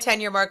hit my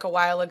 10-year mark a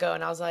while ago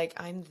and I was like,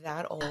 I'm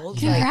that old.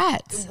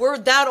 Congrats. Like, we're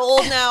that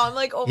old now. I'm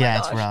like, oh my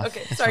gosh. It's rough.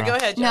 Okay, it's sorry, rough. Go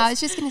ahead, Jess. No, I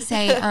was just going to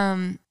say,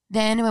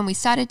 then when we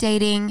started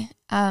dating,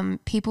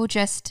 people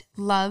just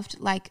loved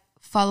like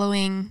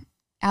following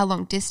our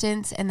long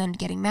distance and then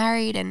getting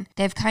married, and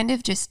they've kind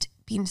of just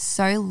been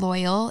so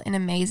loyal and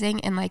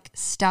amazing and like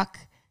stuck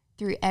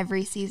through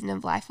every season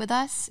of life with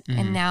us. Mm-hmm.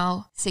 And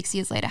now 6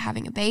 years later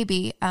having a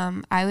baby,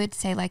 I would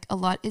say like a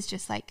lot is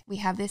just like we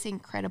have this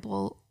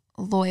incredible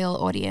loyal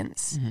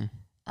audience.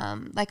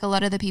 Mm-hmm. Like a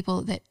lot of the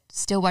people that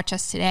still watch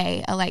us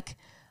today are like,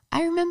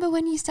 I remember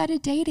when you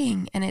started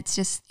dating, and it's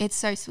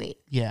so sweet.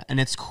 Yeah. And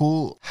it's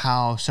cool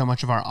how so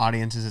much of our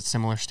audience is at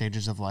similar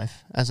stages of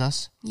life as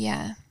us.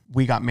 Yeah.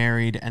 We got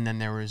married, and then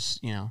there was,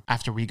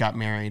 after we got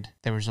married,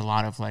 there was a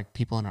lot of like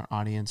people in our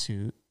audience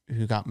who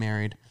got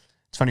married.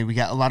 It's funny. We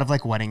got a lot of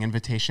like wedding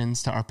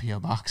invitations to our PO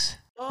box.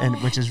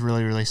 and which is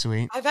really, really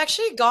sweet. I've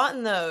actually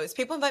gotten those.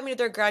 People invite me to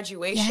their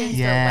graduations, Yes.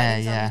 their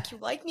weddings. I'm like, you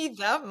like me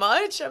that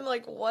much? I'm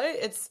like, what?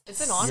 It's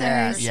an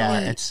honor. Yeah,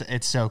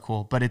 it's so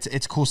cool. But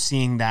it's cool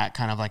seeing that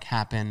kind of like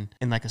happen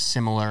in like a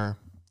similar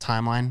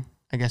timeline,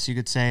 I guess you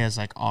could say, as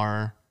like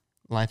our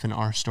life and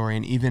our story.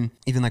 And even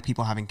like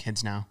people having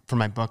kids now. For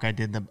my book, I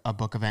did a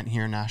book event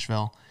here in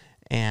Nashville,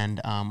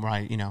 and where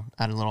I,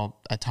 had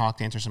a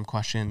talk, answered some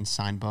questions,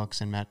 signed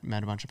books, and met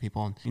a bunch of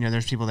people. And,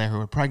 there's people there who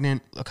were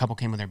pregnant. A couple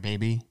came with their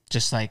baby,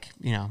 just like,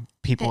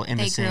 people in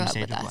the same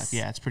stage of life.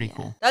 Yeah, it's pretty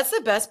cool. That's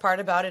the best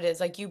part about it, is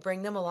like you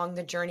bring them along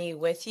the journey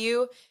with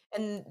you.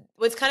 And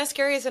what's kind of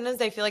scary is sometimes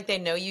they feel like they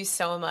know you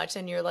so much,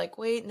 and you're like,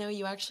 wait, no,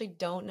 you actually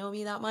don't know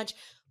me that much.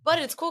 But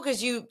it's cool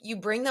because you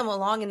bring them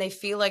along and they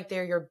feel like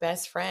they're your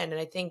best friend.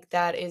 And I think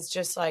that is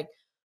just like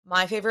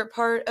my favorite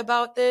part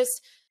about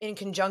this. In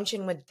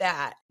conjunction with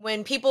that,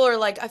 when people are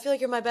like, I feel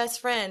like you're my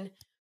best friend,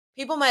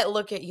 people might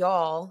look at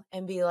y'all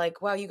and be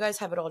like, wow, you guys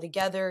have it all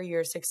together.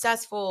 You're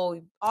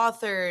successful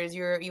authors.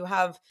 You're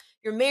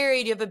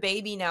married. You have a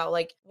baby now.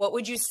 Like, what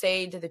would you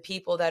say to the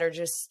people that are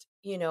just,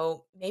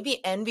 maybe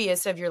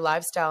envious of your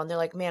lifestyle? And they're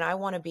like, man, I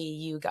want to be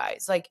you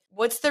guys. Like,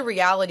 what's the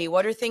reality?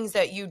 What are things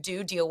that you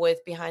do deal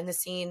with behind the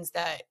scenes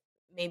that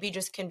maybe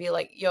just can be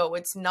like, yo,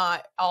 it's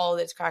not all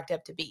that's cracked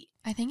up to be?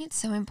 I think it's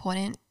so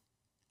important.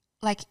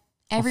 Like,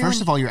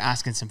 first of all, you're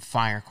asking some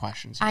fire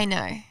questions. I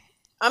know.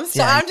 I'm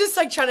just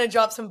like trying to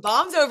drop some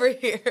bombs over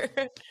here.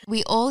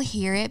 We all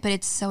hear it, but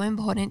it's so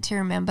important to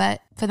remember,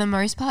 for the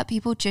most part,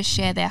 people just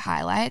share their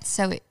highlights.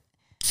 So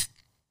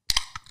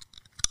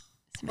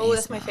oh,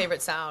 that's my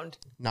favorite sound.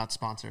 Not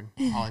sponsored.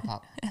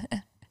 Lollipop.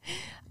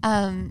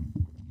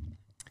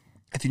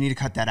 If you need to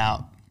cut that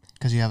out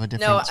because you have a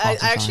different. No, I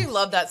actually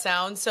love that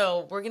sound,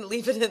 so we're gonna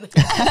leave it in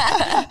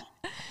there.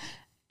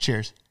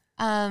 Cheers.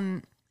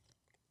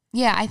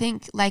 Yeah, I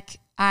think like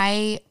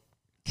I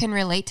can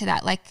relate to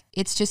that. Like,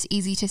 it's just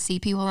easy to see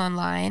people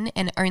online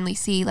and only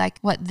see like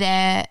what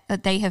they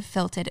have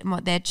filtered and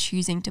what they're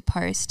choosing to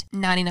post.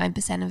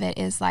 99% of it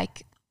is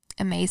like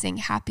amazing,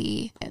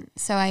 happy. And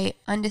so I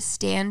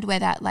understand where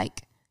that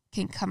like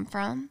can come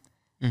from.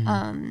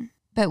 Mm-hmm.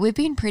 But we've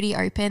been pretty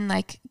open.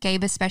 Like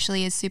Gabe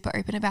especially is super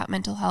open about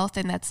mental health,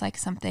 and that's like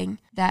something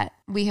that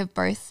we have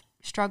both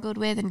struggled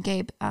with. And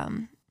Gabe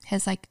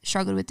has like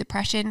struggled with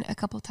depression a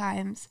couple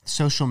times.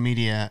 Social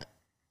media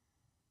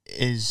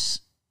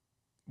is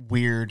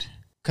weird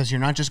because you're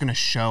not just going to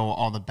show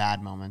all the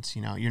bad moments.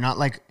 You're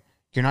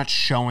not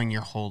showing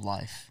your whole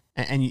life,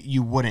 and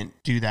you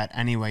wouldn't do that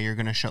anyway. You're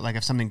going to show, like,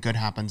 if something good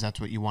happens, that's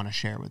what you want to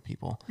share with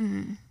people.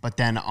 Mm-hmm. But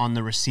then on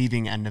the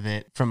receiving end of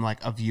it, from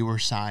like a viewer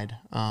side,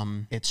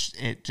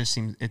 it just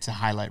seems it's a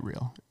highlight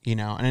reel,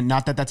 and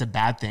not that that's a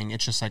bad thing.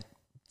 It's just like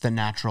the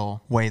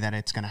natural way that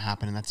it's going to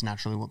happen, and that's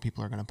naturally what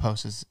people are going to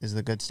post is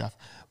the good stuff.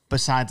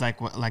 Besides,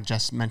 like what like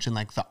Jess mentioned,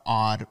 like the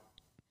odd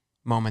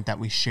moment that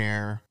we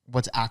share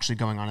what's actually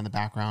going on in the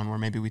background, where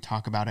maybe we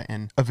talk about it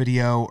in a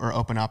video or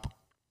open up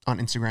on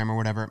Instagram or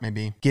whatever it may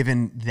be.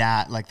 Given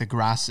that, like, the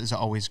grass is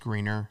always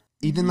greener,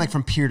 even like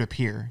from peer to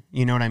peer,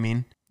 you know what I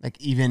mean? Like,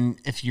 even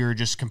if you're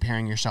just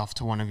comparing yourself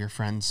to one of your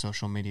friends'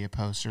 social media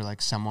posts, or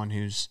like someone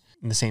who's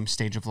in the same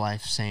stage of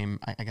life,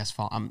 I guess,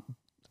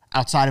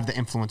 outside of the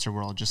influencer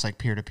world, just like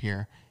peer to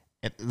peer,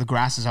 the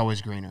grass is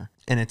always greener.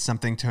 And it's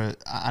something to,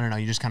 I don't know,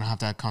 you just kind of have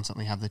to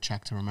constantly have the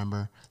check to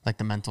remember, like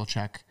the mental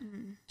check,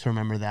 to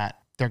remember that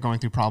they're going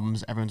through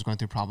problems. Everyone's going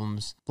through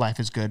problems. Life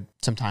is good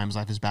sometimes.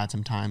 Life is bad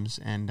sometimes.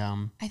 And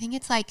I think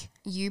it's like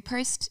you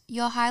post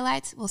your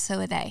highlights, well, so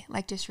are they.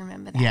 Like, just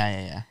remember that.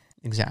 Yeah.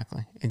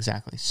 Exactly.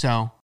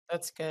 So.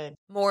 That's good.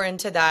 More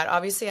into that.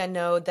 Obviously, I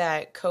know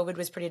that COVID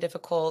was pretty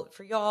difficult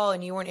for y'all,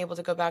 and you weren't able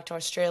to go back to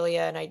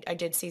Australia. And I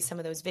did see some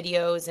of those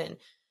videos, and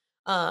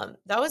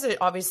that was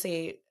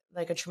obviously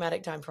like a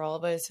traumatic time for all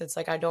of us. It's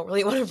like, I don't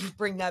really want to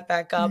bring that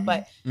back up,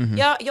 but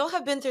yeah, y'all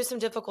have been through some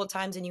difficult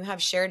times, and you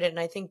have shared it. And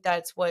I think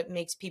that's what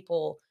makes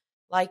people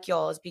like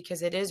y'all, is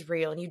because it is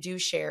real, and you do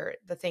share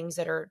the things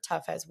that are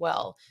tough as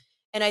well.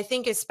 And I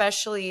think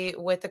especially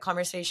with the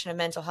conversation of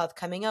mental health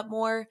coming up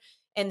more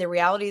and the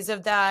realities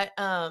of that,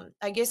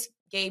 I guess,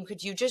 Gabe,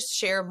 could you just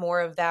share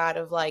more of that,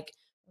 of like,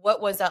 what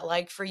was that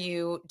like for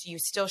you? Do you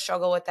still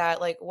struggle with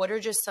that? Like, what are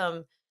just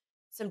some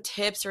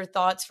tips or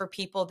thoughts for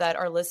people that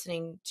are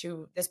listening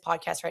to this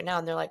podcast right now,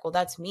 and they're like, well,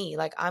 that's me.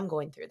 Like, I'm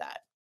going through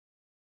that.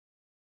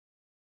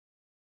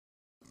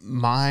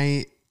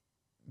 My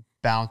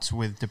bouts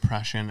with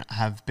depression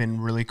have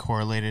been really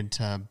correlated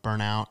to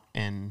burnout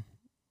and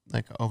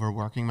like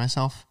overworking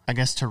myself. I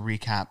guess to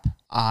recap,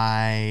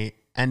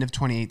 end of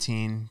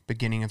 2018,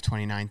 beginning of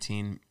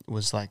 2019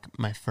 was like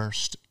my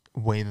first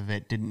wave of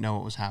it. Didn't know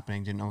what was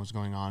happening. Didn't know what was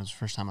going on. It was the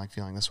first time like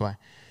feeling this way.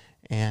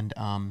 And,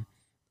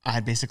 I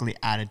had basically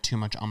added too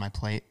much on my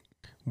plate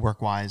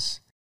work-wise,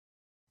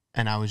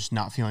 and I was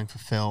not feeling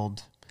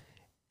fulfilled.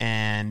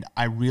 And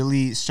I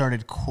really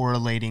started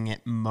correlating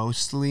it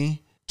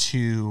mostly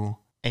to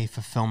a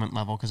fulfillment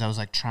level, because I was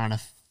like trying to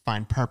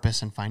find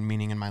purpose and find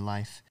meaning in my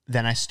life.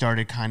 Then I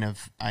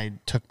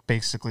took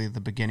basically the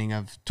beginning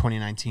of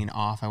 2019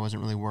 off. I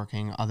wasn't really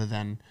working, other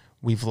than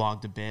we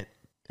vlogged a bit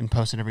and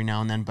post it every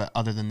now and then. But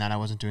other than that, I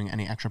wasn't doing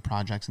any extra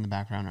projects in the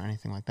background or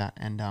anything like that.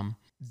 And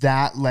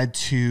that led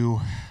to,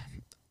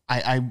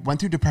 I went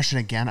through depression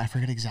again. I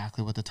forget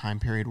exactly what the time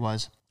period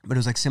was, but it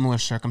was like similar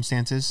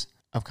circumstances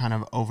of kind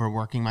of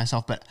overworking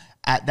myself. But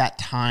at that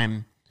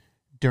time,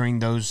 during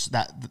those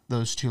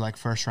two like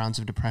first rounds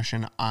of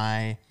depression,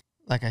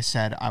 like I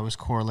said, I was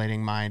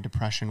correlating my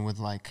depression with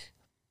like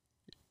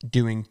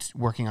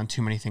working on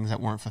too many things that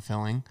weren't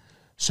fulfilling.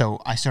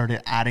 So I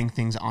started adding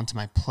things onto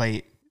my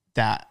plate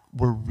that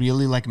were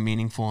really like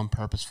meaningful and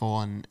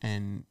purposeful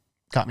and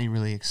got me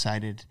really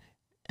excited.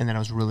 And that I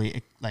was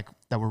really like,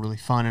 that were really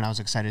fun and I was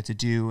excited to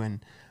do. And,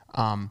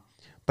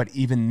 but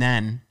even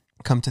then,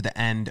 come to the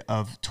end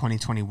of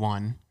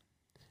 2021,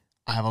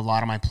 I have a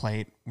lot on my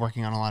plate,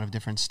 working on a lot of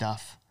different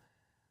stuff.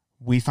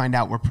 We find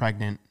out we're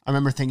pregnant. I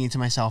remember thinking to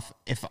myself,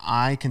 if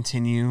I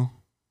continue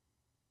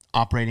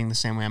operating the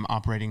same way I'm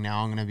operating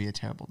now, I'm going to be a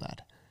terrible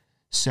dad.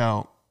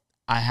 So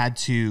I had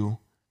to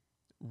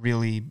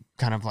really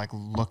kind of like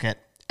look at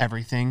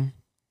everything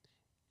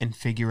and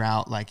figure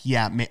out like,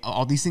 yeah,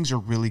 all these things are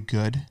really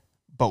good,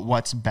 but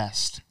what's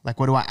best? Like,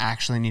 what do I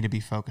actually need to be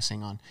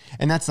focusing on?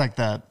 And that's like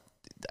the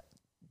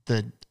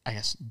I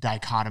guess,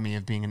 dichotomy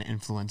of being an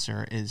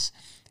influencer is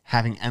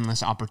having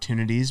endless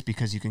opportunities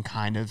because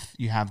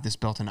you have this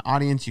built-in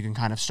audience, you can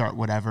kind of start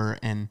whatever,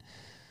 and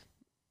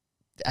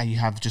you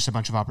have just a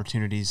bunch of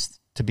opportunities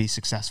to be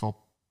successful,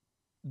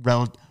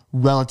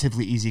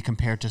 relatively easy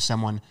compared to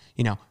someone,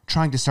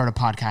 trying to start a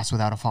podcast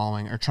without a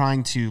following or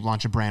trying to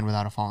launch a brand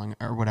without a following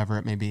or whatever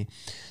it may be.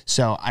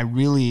 So I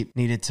really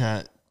needed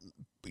to,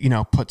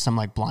 put some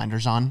like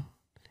blinders on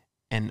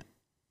and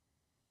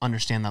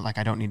understand that like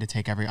I don't need to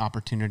take every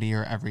opportunity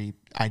or every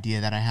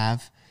idea that I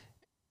have.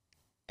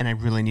 And I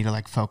really need to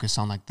like focus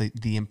on like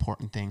the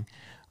important thing,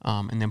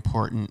 and the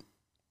important,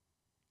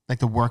 like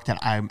the work that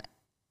I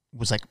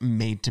was like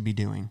made to be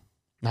doing,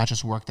 not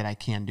just work that I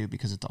can do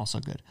because it's also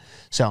good.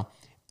 So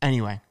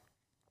anyway,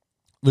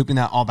 looping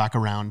that all back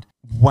around,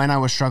 when I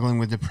was struggling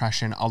with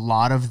depression, a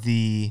lot of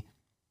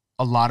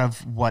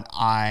what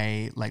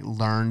I like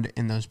learned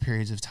in those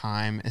periods of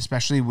time,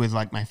 especially with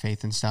like my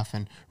faith and stuff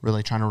and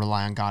really trying to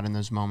rely on God in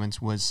those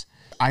moments, was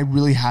I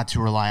really had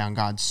to rely on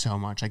God so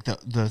much. Like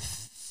the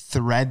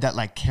thread that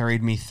like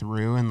carried me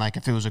through, and like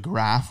if it was a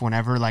graph,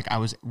 whenever like I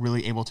was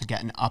really able to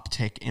get an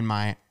uptick in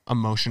my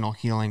emotional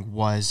healing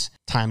was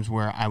times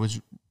where I was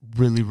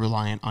really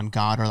reliant on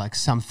God, or like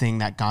something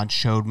that God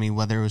showed me,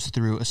 whether it was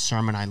through a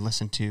sermon I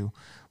listened to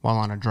while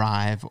on a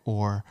drive,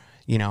 or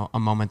a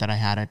moment that I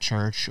had at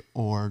church,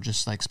 or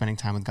just like spending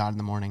time with God in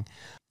the morning.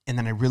 And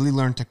then I really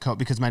learned to cope,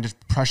 because my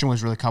depression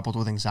was really coupled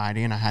with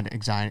anxiety, and I had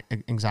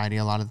anxiety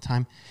a lot of the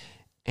time.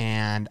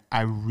 And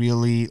I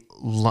really,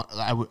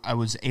 I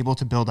was able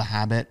to build a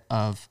habit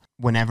of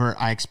whenever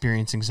I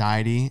experienced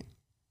anxiety,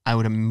 I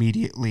would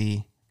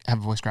immediately have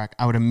a voice crack.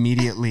 I would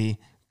immediately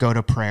go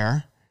to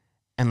prayer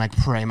and like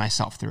pray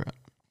myself through it,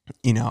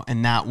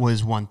 and that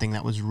was one thing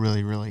that was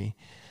really, really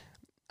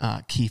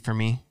key for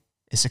me,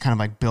 is to kind of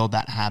like build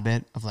that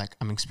habit of like,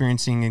 I'm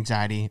experiencing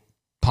anxiety,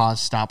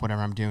 pause, stop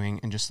whatever I'm doing,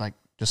 and just like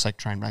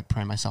try and like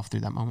pray myself through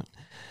that moment.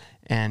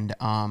 And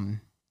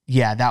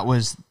yeah, that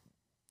was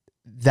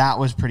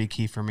pretty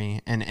key for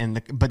me.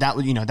 But that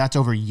was, that's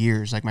over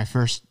years. Like my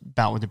first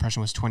bout with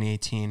depression was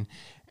 2018,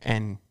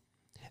 and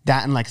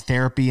that and like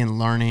therapy and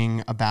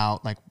learning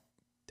about like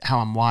how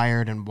I'm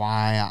wired and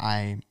why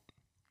I,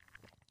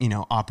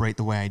 operate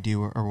the way I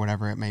do, or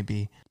whatever it may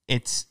be.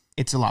 It's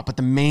a lot. But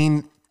the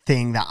main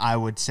thing that I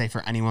would say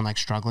for anyone like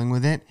struggling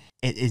with it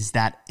is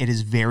that it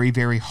is very,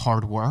 very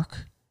hard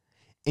work.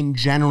 In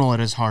general,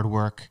 it is hard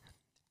work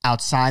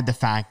outside the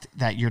fact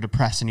that you're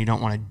depressed and you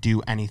don't want to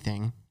do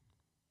anything,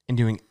 and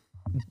doing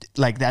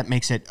like that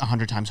makes it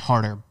 100 times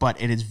harder.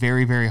 But it is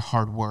very, very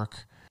hard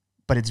work,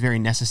 but it's very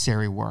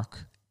necessary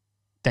work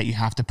that you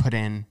have to put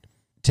in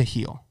to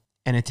heal.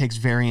 And it takes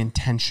very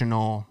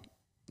intentional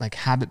like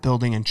habit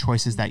building and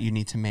choices that you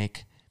need to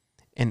make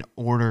in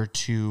order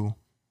to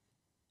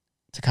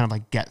kind of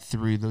like get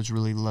through those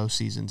really low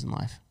seasons in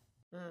life.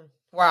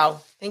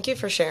 Wow. Thank you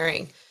for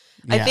sharing.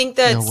 Yeah, I think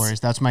that's... No worries.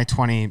 That's my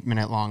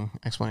 20-minute long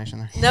explanation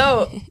there.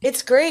 No,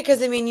 it's great,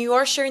 because, you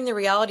are sharing the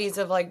realities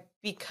of like,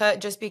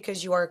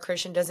 because you are a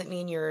Christian doesn't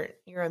mean you're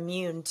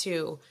immune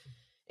to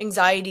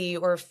anxiety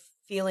or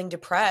feeling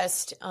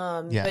depressed.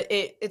 But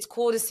it's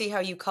cool to see how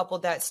you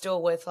coupled that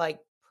still with like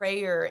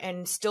prayer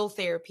and still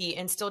therapy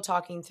and still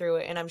talking through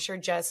it. And I'm sure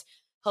Jess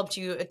helped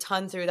you a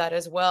ton through that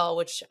as well,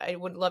 which I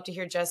would love to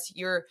hear, Jess,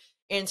 your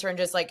answer and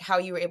just like how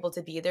you were able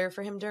to be there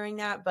for him during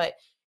that. But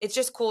it's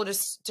just cool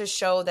to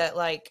show that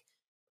like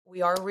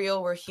we are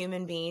real, we're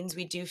human beings,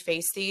 we do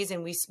face these,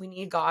 and we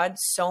need God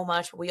so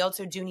much, but we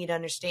also do need to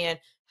understand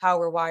how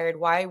we're wired,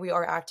 why we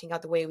are acting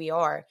out the way we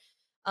are.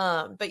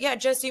 But yeah,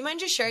 Jess, do you mind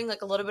just sharing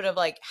like a little bit of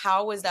like,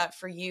 how was that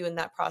for you in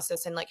that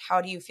process? And like,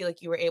 how do you feel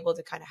like you were able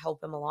to kind of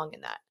help him along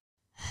in that?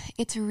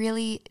 It's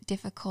really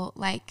difficult,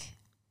 like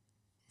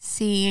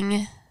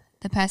seeing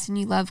the person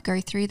you love go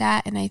through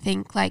that. And I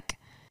think like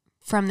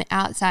from the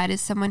outside,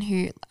 as someone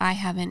who I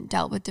haven't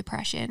dealt with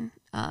depression,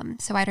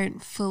 so I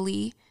don't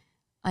fully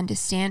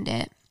understand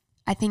it.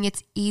 I think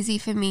it's easy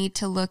for me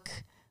to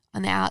look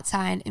on the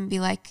outside and be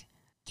like,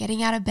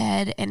 getting out of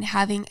bed and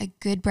having a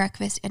good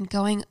breakfast and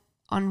going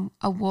on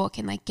a walk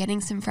and like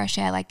getting some fresh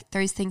air, like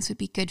those things would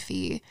be good for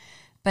you.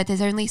 But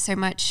there's only so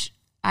much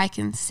I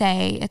can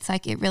say. It's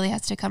like it really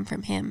has to come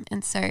from him.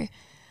 And so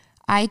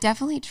I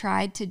definitely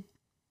tried to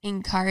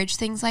encourage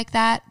things like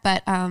that.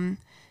 But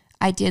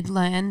I did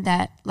learn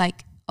that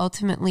like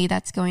ultimately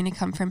that's going to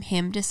come from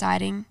him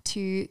deciding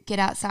to get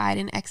outside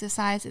and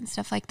exercise and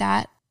stuff like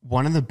that.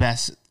 One of the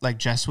best, like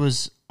Jess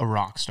was a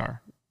rock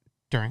star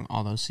during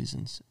all those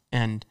seasons.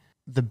 And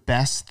the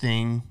best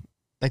thing,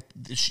 like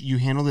you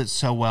handled it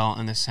so well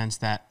in the sense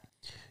that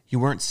you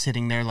weren't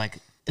sitting there like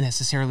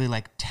necessarily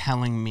like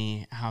telling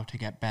me how to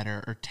get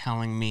better or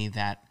telling me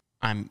that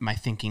my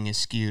thinking is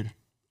skewed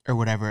or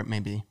whatever it may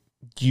be.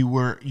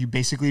 You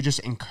basically just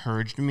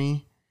encouraged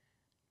me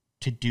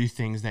to do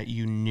things that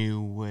you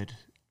knew would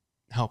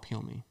help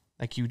heal me.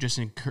 Like you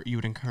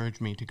would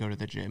encourage me to go to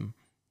the gym.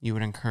 You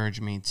would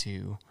encourage me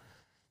to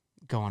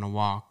go on a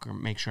walk or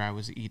make sure I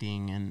was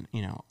eating and,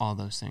 you know, all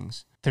those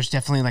things. There's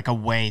definitely like a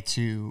way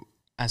to,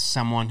 as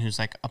someone who's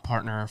like a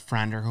partner or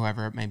friend or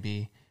whoever it may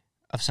be,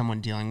 of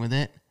someone dealing with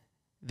it,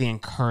 the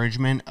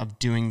encouragement of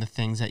doing the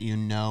things that you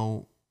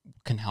know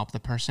can help the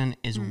person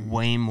is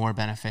way more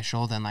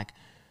beneficial than like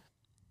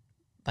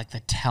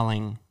the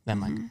telling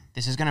them like,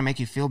 this is going to make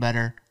you feel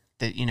better,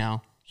 that, you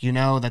know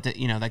that,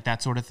 like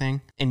that sort of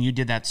thing. And you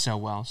did that so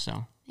well.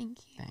 So thank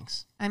you.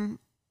 Thanks. I'm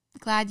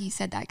glad you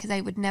said that because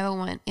I would never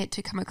want it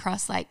to come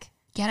across like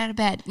get out of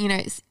bed, you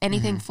know,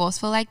 anything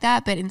forceful like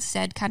that, but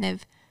instead kind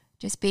of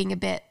just being a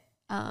bit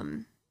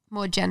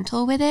more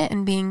gentle with it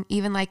and being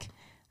even like,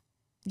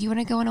 do you want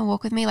to go on a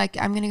walk with me? Like,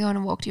 I'm going to go on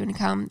a walk. Do you want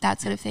to come?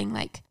 That sort of thing.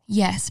 Like,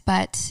 yes,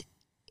 but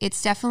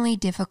it's definitely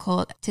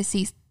difficult to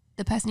see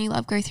the person you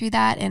love go through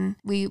that. And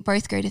we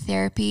both go to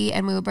therapy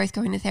and we were both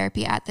going to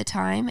therapy at the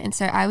time. And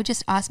so I would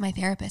just ask my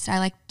therapist. I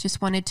like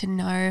just wanted to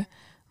know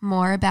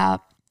more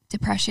about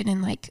depression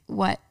and like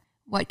what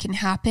can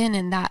happen.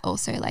 And that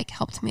also like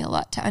helped me a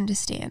lot to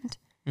understand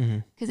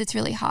because it's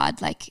really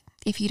hard. Like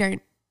if you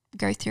don't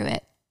go through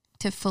it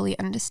to fully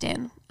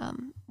understand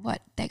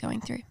what they're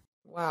going through.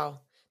 Wow.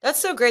 That's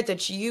so great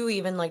that you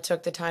even like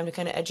took the time to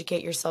kind of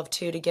educate yourself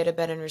too, to get a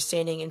better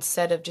understanding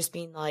instead of just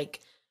being like,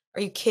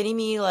 are you kidding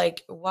me?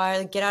 Like,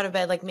 why get out of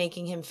bed, like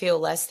making him feel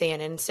less than.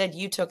 And instead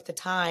you took the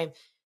time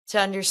to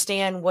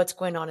understand what's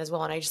going on as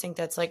well. And I just think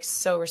that's like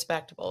so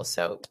respectable.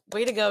 So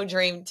way to go,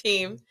 dream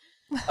team.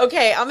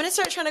 Okay. I'm going to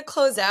start trying to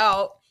close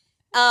out.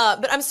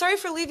 But I'm sorry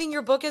for leaving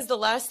your book as the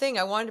last thing.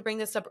 I wanted to bring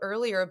this up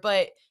earlier,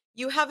 but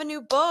you have a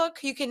new book.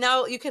 You can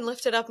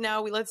lift it up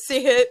now. Let's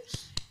see it.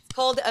 It's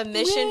called A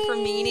Mission for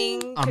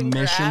Meaning. A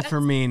Mission for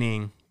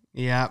Meaning.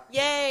 Yep.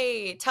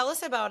 Yay. Tell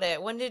us about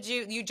it. When did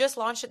you just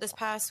launched it this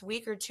past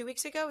week or 2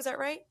 weeks ago? Is that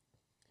right?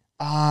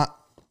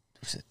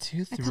 Was it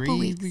 2, 3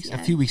 weeks? Yeah. A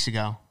few weeks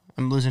ago.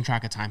 I'm losing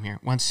track of time here.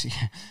 Once,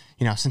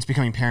 since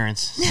becoming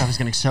parents, stuff is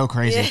getting so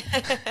crazy.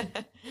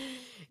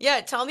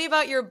 Yeah. Tell me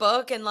about your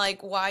book and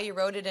like why you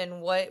wrote it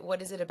and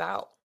what is it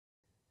about?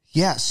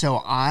 Yeah.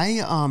 So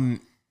I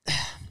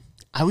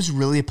was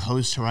really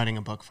opposed to writing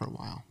a book for a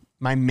while.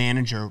 My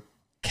manager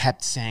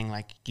kept saying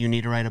like, you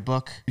need to write a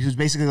book. He was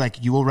basically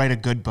like, you will write a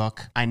good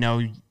book. I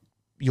know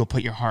you'll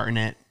put your heart in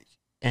it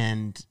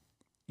and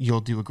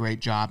you'll do a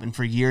great job. And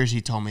for years he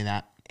told me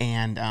that.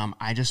 And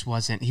I just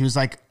wasn't, he was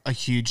like a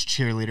huge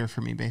cheerleader for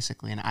me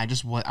basically. And I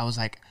was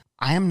like,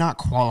 I am not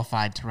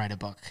qualified to write a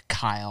book,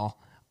 Kyle.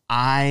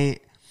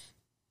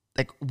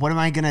 What am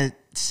I going to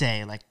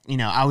say? Like,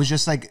 I was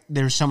just like,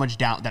 there was so much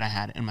doubt that I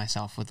had in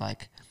myself with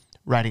like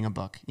writing a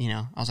book,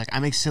 I was like, I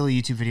make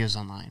silly YouTube videos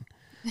online.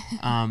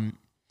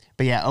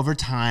 But yeah, over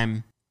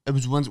time, I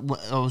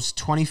was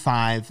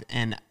 25,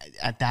 and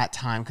at that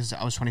time, because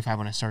I was 25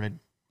 when I started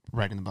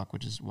writing the book,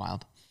 which is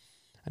wild.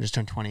 I just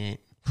turned 28.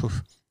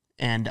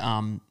 And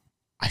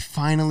I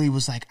finally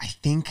was like, I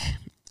think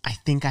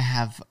I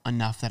have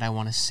enough that I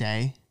want to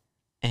say,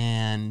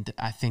 and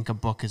I think a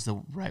book is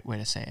the right way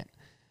to say it.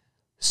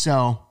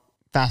 So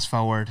fast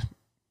forward,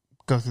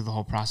 go through the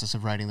whole process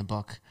of writing the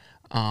book,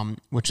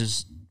 which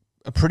is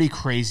a pretty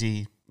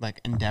crazy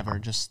like endeavor.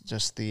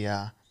 Just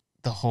the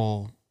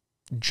whole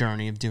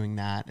journey of doing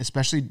that.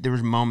 Especially there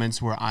was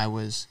moments where I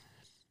was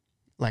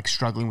like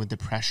struggling with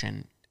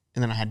depression,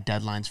 and then I had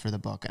deadlines for the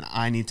book, and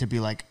I need to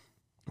be like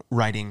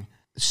writing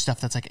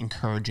stuff that's like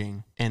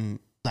encouraging and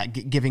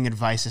like giving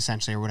advice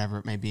essentially or whatever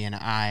it may be. And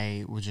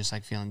I was just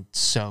like feeling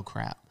so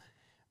crap.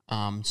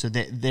 So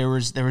there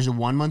was a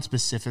 1 month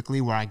specifically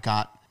where I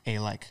got a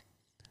like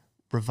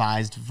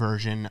revised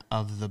version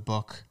of the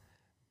book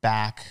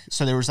back.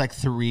 So there was like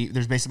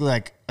there's basically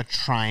like a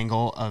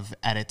triangle of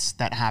edits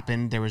that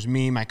happened. There was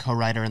me, my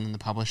co-writer, and then the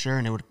publisher,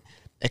 and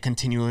it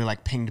continually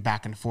like pinged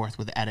back and forth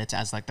with edits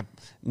as like the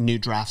new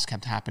drafts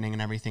kept happening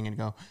and everything, and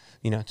go,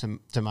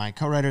 to my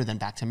co-writer, then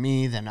back to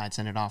me, then I'd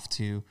send it off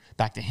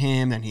back to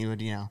him, then he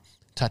would,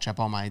 touch up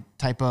all my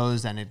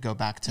typos, then it'd go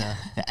back to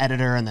the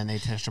editor, and then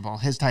they'd touch up all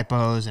his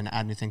typos and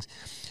add new things.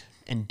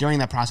 And during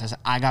that process,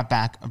 I got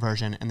back a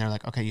version, and they're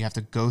like, okay, you have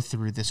to go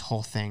through this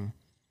whole thing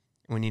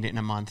We need it in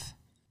a month.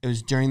 It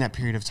was during that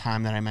period of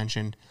time that I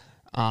mentioned.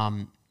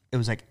 It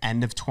was like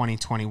end of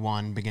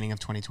 2021, beginning of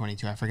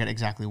 2022. I forget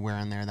exactly where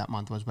in there that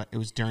month was, but it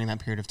was during that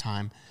period of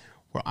time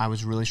where I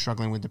was really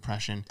struggling with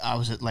depression. I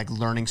was like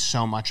learning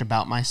so much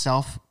about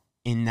myself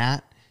in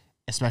that,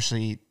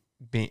 especially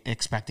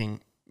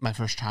expecting my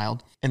first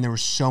child. And there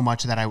was so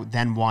much that I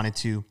then wanted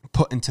to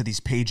put into these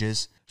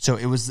pages. So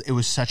it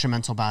was such a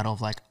mental battle of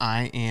like,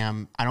 I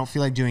don't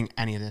feel like doing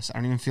any of this. I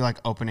don't even feel like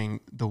opening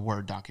the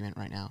Word document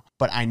right now.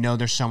 But I know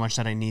there's so much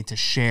that I need to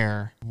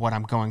share, what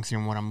I'm going through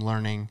and what I'm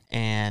learning.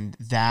 And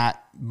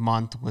that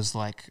month was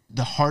like,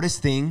 the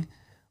hardest thing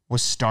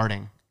was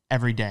starting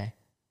every day.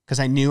 Because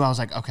I knew, I was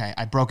like, okay,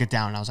 I broke it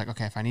down. And I was like,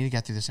 okay, if I need to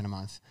get through this in a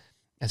month,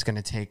 it's going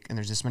to take, and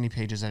there's this many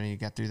pages that I need to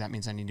get through. That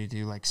means I need to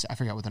do like, I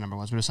forgot what the number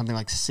was, but it was something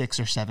like 6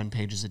 or 7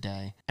 pages a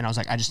day. And I was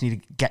like, I just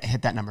need to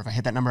hit that number. If I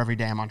hit that number every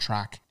day, I'm on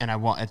track. And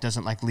it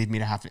doesn't like lead me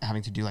to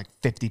having to do like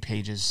 50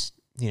 pages,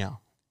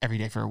 every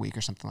day for a week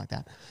or something like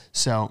that.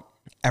 So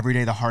every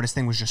day, the hardest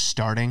thing was just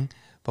starting.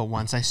 But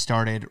once I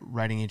started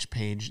writing each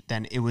page,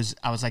 then I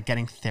was like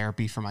getting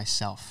therapy for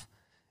myself.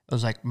 It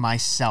was like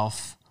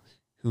myself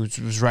who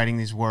was writing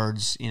these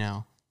words,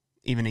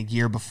 even a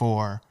year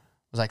before,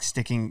 was like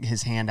sticking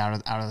his hand out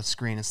of the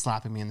screen and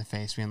slapping me in the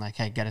face, being like,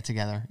 hey, get it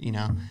together,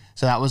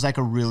 So that was like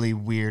a really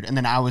weird, and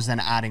then I was then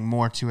adding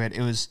more to it.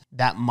 It was,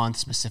 that month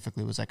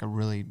specifically was like a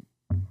really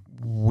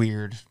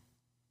weird,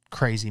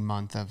 crazy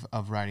month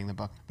of writing the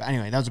book. But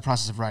anyway, that was the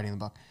process of writing the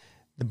book.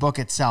 The book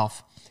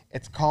itself,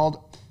 it's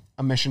called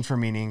A Mission for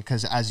Meaning,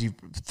 because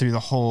through the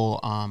whole,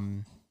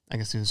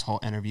 through this whole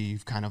interview,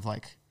 you've kind of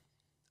like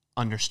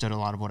understood a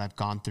lot of what I've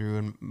gone through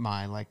and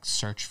my like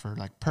search for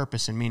like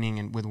purpose and meaning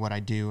and with what I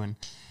do and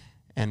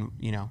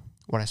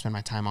what I spend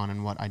my time on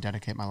and what I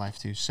dedicate my life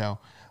to. So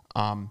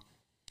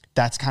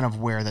that's kind of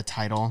where the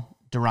title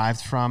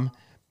derived from.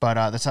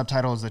 But the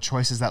subtitle is The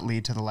Choices That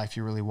Lead to the Life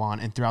You Really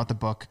Want. And throughout the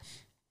book,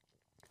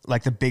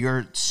 like the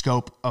bigger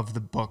scope of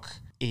the book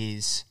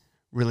is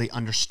really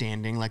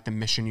understanding like the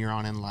mission you're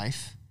on in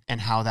life and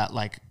how that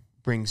like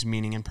brings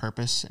meaning and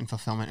purpose and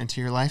fulfillment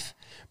into your life.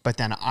 But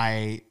then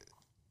I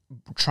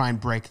try and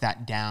break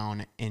that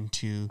down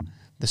into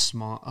the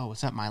small,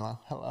 what's that, Milo?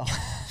 Hello.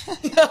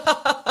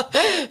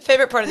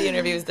 Favorite part of the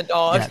interview is the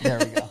dog. Yeah, there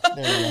we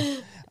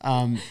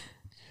go.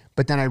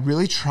 But then I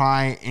really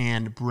try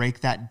and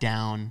break that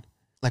down.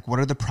 Like, what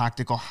are the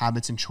practical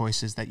habits and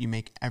choices that you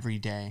make every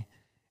day?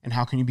 And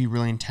how can you be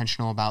really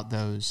intentional about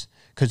those?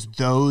 Because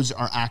those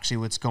are actually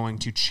what's going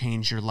to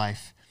change your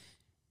life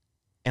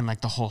and like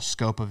the whole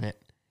scope of it.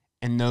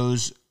 And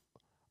those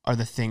are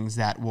the things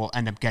that will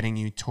end up getting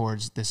you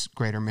towards this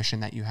greater mission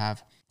that you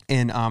have.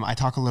 And I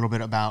talk a little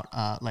bit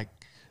about like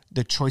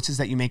the choices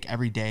that you make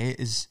every day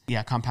is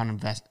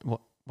compound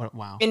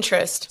wow.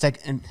 Interest. It's like,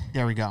 and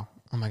there we go.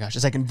 Oh my gosh.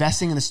 It's like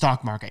investing in the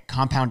stock market,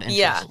 compound interest.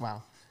 Yeah.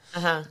 Wow.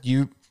 Uh-huh.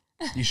 You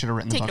should have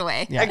written the book. Take it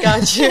away. Yeah. I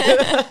got you.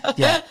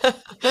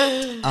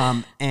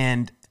 Yeah.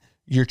 And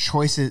your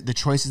choices, the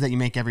choices that you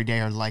make every day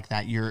are like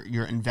that.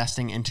 You're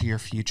investing into your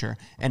future.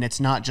 And it's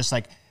not just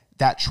like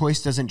that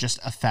choice doesn't just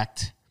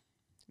affect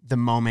the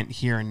moment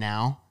here and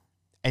now.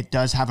 It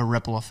does have a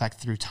ripple effect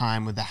through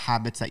time with the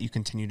habits that you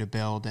continue to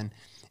build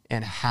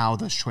and how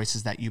those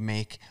choices that you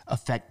make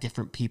affect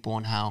different people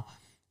and how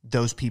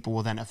those people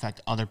will then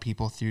affect other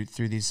people through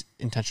these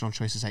intentional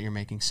choices that you're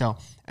making. So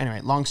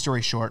anyway, long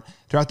story short,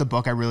 throughout the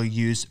book, I really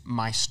use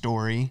my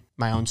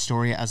own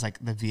story as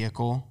like the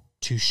vehicle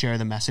to share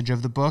the message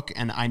of the book.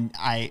 And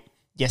I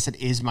yes, it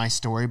is my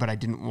story, but I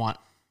didn't want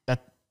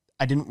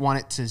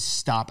it to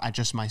stop at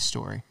just my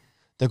story.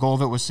 The goal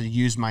of it was to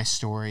use my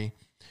story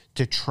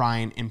to try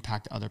and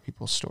impact other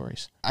people's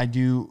stories. I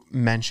do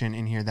mention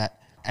in here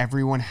that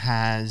everyone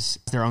has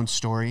their own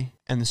story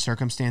and the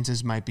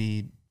circumstances might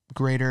be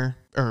greater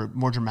or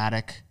more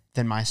dramatic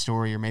than my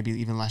story or maybe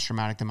even less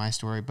dramatic than my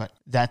story, but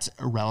that's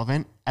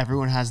irrelevant.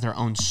 Everyone has their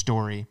own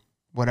story,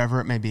 whatever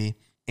it may be.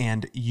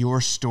 And your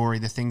story,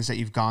 the things that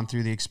you've gone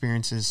through, the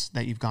experiences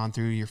that you've gone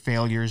through, your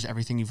failures,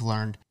 everything you've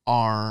learned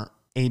are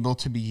able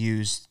to be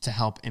used to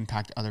help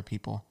impact other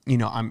people.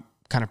 I'm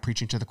kind of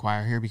preaching to the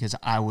choir here because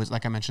I was,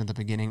 like I mentioned at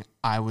the beginning,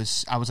 I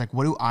was like,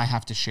 what do I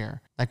have to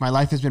share? Like my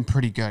life has been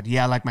pretty good.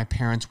 Yeah. Like my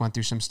parents went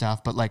through some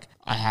stuff, but like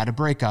I had a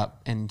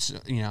breakup and,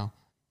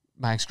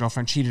 my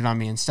ex-girlfriend cheated on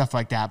me and stuff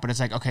like that. But it's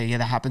like, okay, yeah,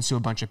 that happens to a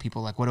bunch of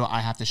people. Like, what do I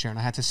have to share? And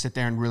I had to sit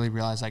there and really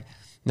realize like,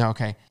 no,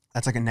 okay,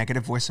 that's like a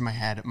negative voice in my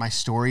head. My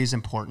story is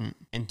important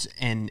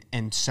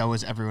and so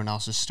is everyone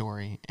else's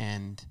story.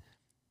 And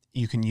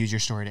you can use your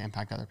story to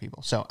impact other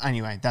people. So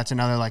anyway, that's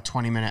another like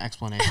 20-minute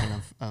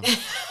explanation of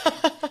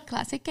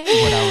classic game.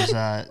 What I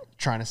was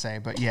trying to say.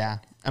 But yeah,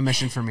 A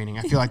Mission for Meaning.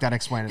 I feel like that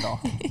explained it all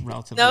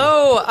relatively.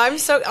 No, I'm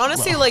so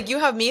honestly like you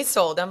have me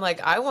sold. I'm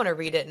like, I want to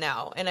read it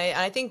now. And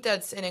I think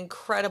that's an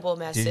incredible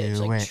message.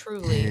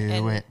 Truly.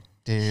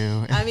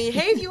 Do it. I mean,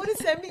 hey, if you want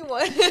to send me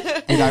one.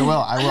 Dude, I will.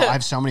 I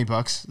have so many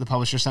books. The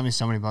publisher sent me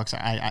so many books.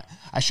 I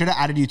should have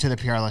added you to the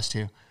PR list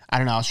too. I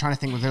don't know. I was trying to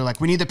think. They're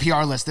like, we need the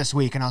PR list this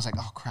week. And I was like,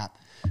 oh crap.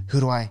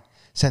 Who do I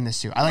send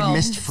this to? I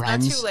missed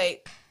Friends. Not too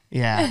late.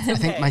 Yeah. I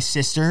think my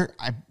sister,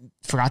 I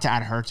forgot to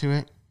add her to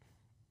it.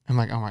 I'm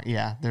like, oh my,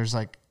 yeah, there's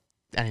like,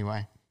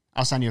 anyway,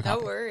 I'll send you a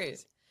copy. No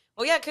worries.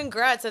 Well, yeah,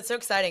 congrats. That's so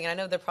exciting. And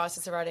I know the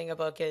process of writing a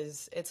book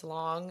it's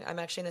long. I'm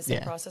actually in the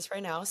same process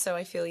right now, so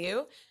I feel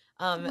you.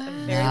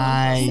 Very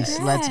nice.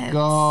 Let's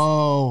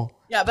go.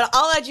 Yeah, but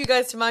I'll add you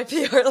guys to my PR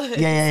list.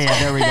 Yeah.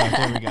 There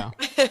we go.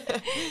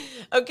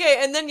 Okay,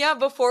 and then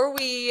before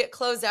we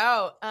close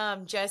out,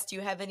 Jess, do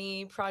you have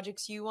any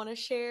projects you want to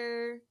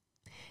share?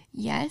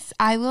 Yes,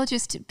 I will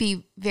just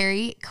be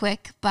very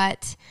quick,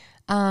 but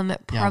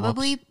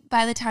probably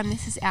by the time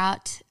this is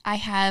out, I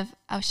have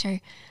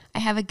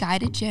a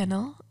guided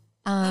journal.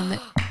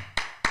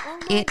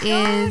 It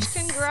is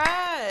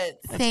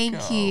congrats.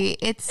 Thank you.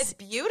 It's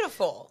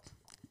beautiful.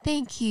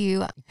 Thank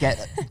you.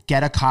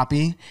 Get a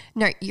copy.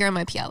 No, you're on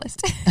my PR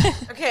list.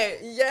 Okay.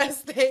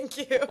 Yes. Thank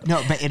you.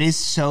 No, but it is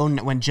so,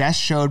 when Jess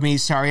showed me,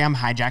 sorry, I'm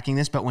hijacking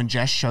this, but when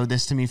Jess showed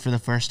this to me for the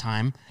first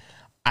time,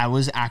 I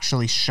was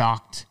actually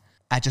shocked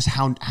at just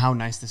how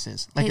nice this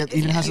is. Like it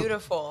even has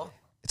beautiful.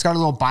 It's got a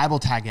little Bible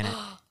tag in it.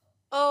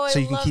 Oh, so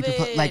you can keep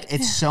it like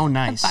it's so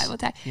nice. Bible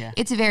tag. Yeah.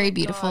 It's very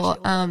beautiful. Gosh,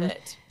 I love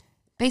it.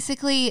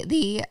 Basically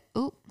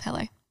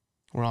hello.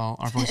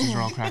 Our voices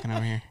are all cracking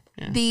over here.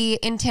 Yeah. The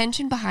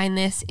intention behind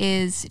this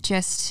is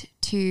just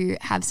to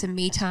have some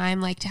me time,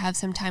 like to have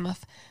some time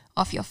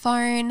off your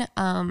phone,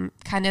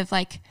 kind of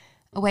like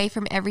away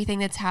from everything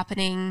that's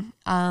happening.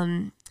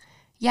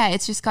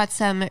 It's just got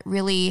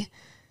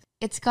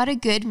it's got a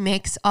good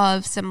mix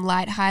of some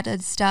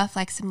lighthearted stuff,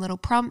 like some little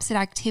prompts and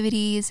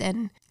activities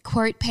and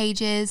quote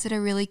pages that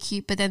are really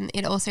cute, but then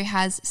it also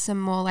has some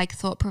more like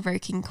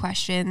thought-provoking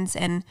questions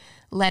and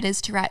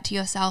letters to write to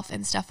yourself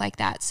and stuff like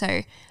that.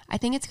 So I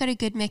think it's got a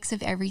good mix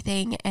of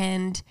everything,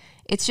 and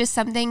it's just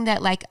something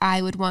that like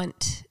I would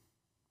want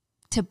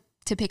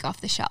to pick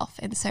off the shelf.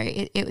 And so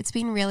it's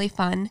been really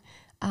fun.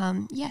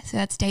 So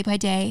that's day by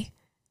day,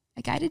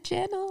 a guided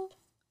journal.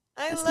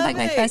 This is like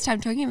my first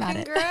time talking about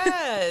it.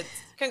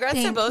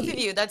 Congrats to both of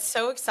you. That's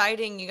so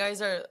exciting. You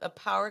guys are a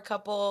power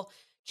couple,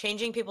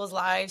 changing people's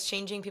lives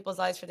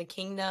for the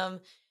kingdom.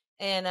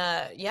 And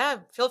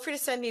feel free to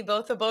send me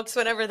both the books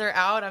whenever they're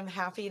out. I'm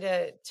happy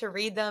to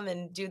read them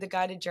and do the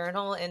guided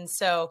journal. And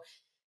so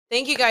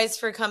thank you guys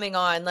for coming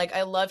on. Like,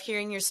 I love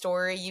hearing your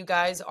story. You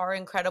guys are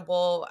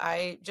incredible.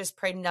 I just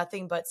pray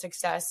nothing but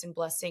success and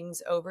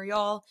blessings over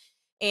y'all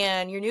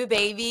and your new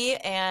baby,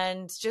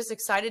 and just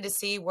excited to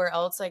see where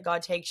else like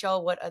God takes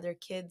y'all, what other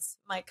kids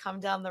might come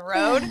down the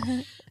road.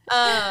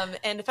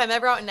 And if I'm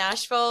ever out in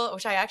Nashville,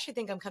 which I actually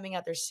think I'm coming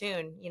out there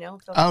soon,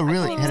 Oh,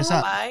 really? Hit us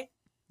up.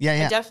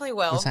 Yeah. I definitely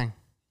will.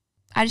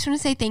 I just want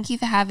to say thank you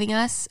for having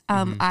us.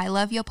 I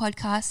love your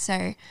podcast,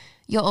 so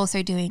you're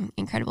also doing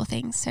incredible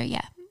things. So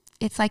yeah,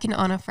 it's like an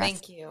honor for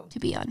us to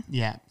be on.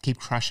 Yeah, keep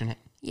crushing it.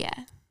 Yeah.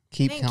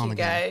 Keep Thank killing you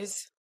the game.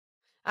 guys.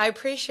 I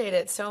appreciate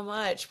it so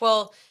much.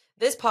 Well,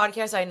 this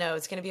podcast, I know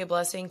it's going to be a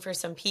blessing for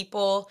some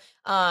people.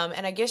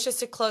 And I guess just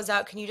to close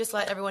out, can you just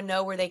let everyone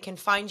know where they can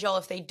find y'all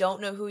if they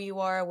don't know who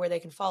you are, where they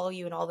can follow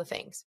you and all the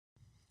things?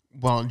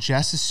 Well,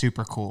 Jess is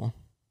super cool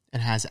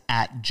and has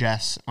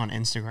 @Jess on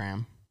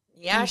Instagram.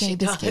 Yeah, she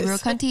does. Gabriel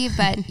Conte,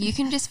 but you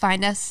can just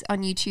find us on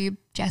YouTube.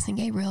 Jess and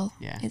Gabriel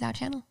is our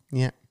channel.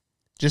 Yeah.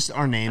 Just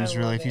our names,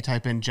 really. If you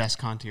type in Jess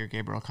Conte or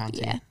Gabriel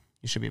Conte,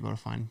 you should be able to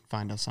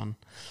find us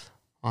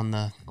on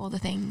the all the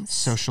things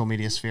social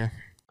media sphere.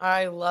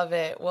 I love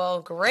it.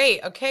 Well,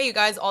 great. Okay, you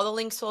guys, all the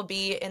links will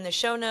be in the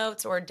show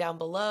notes or down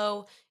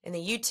below in the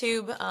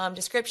YouTube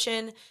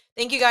description.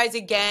 Thank you guys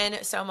again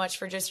so much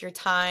for just your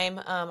time.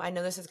 I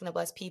know this is going to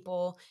bless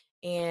people.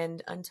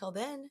 And until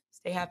then,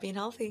 stay happy and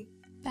healthy.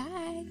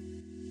 Bye.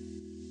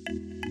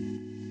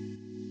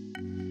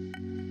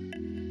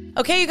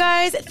 Okay, you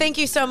guys, thank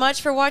you so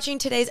much for watching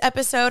today's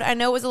episode. I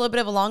know it was a little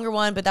bit of a longer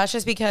one, but that's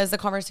just because the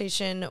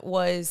conversation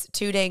was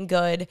too dang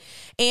good.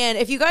 And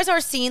if you guys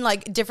are seeing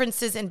like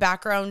differences in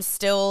background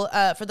still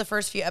for the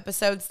first few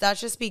episodes, that's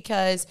just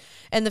because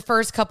in the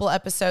first couple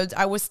episodes,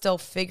 I was still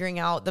figuring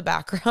out the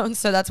background.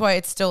 So that's why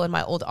it's still in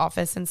my old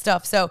office and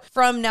stuff. So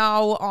from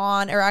now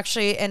on, or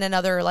actually in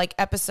another like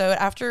episode,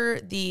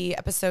 after the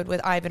episode with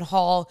Ivan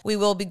Hall, we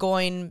will be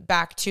going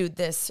back to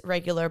this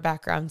regular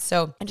background.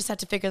 So I just had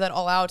to figure that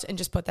all out and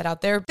just put that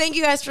out there. Thank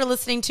you guys for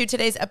listening to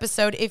today's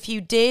episode. If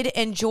you did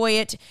enjoy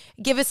it,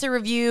 give us a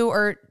review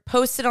or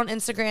post it on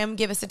Instagram,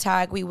 give us a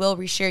tag. We will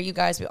reshare you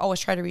guys. We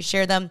always try to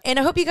reshare them. And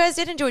I hope you guys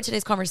did enjoy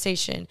today's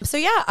conversation. So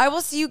yeah, I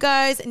will see you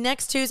guys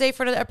next Tuesday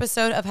for another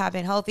episode of Happy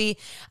and Healthy.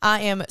 I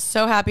am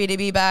so happy to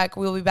be back.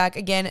 We'll be back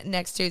again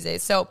next Tuesday.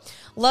 So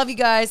love you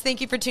guys. Thank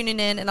you for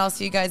tuning in, and I'll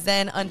see you guys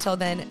then. Until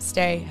then,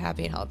 stay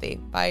happy and healthy.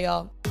 Bye,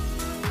 y'all.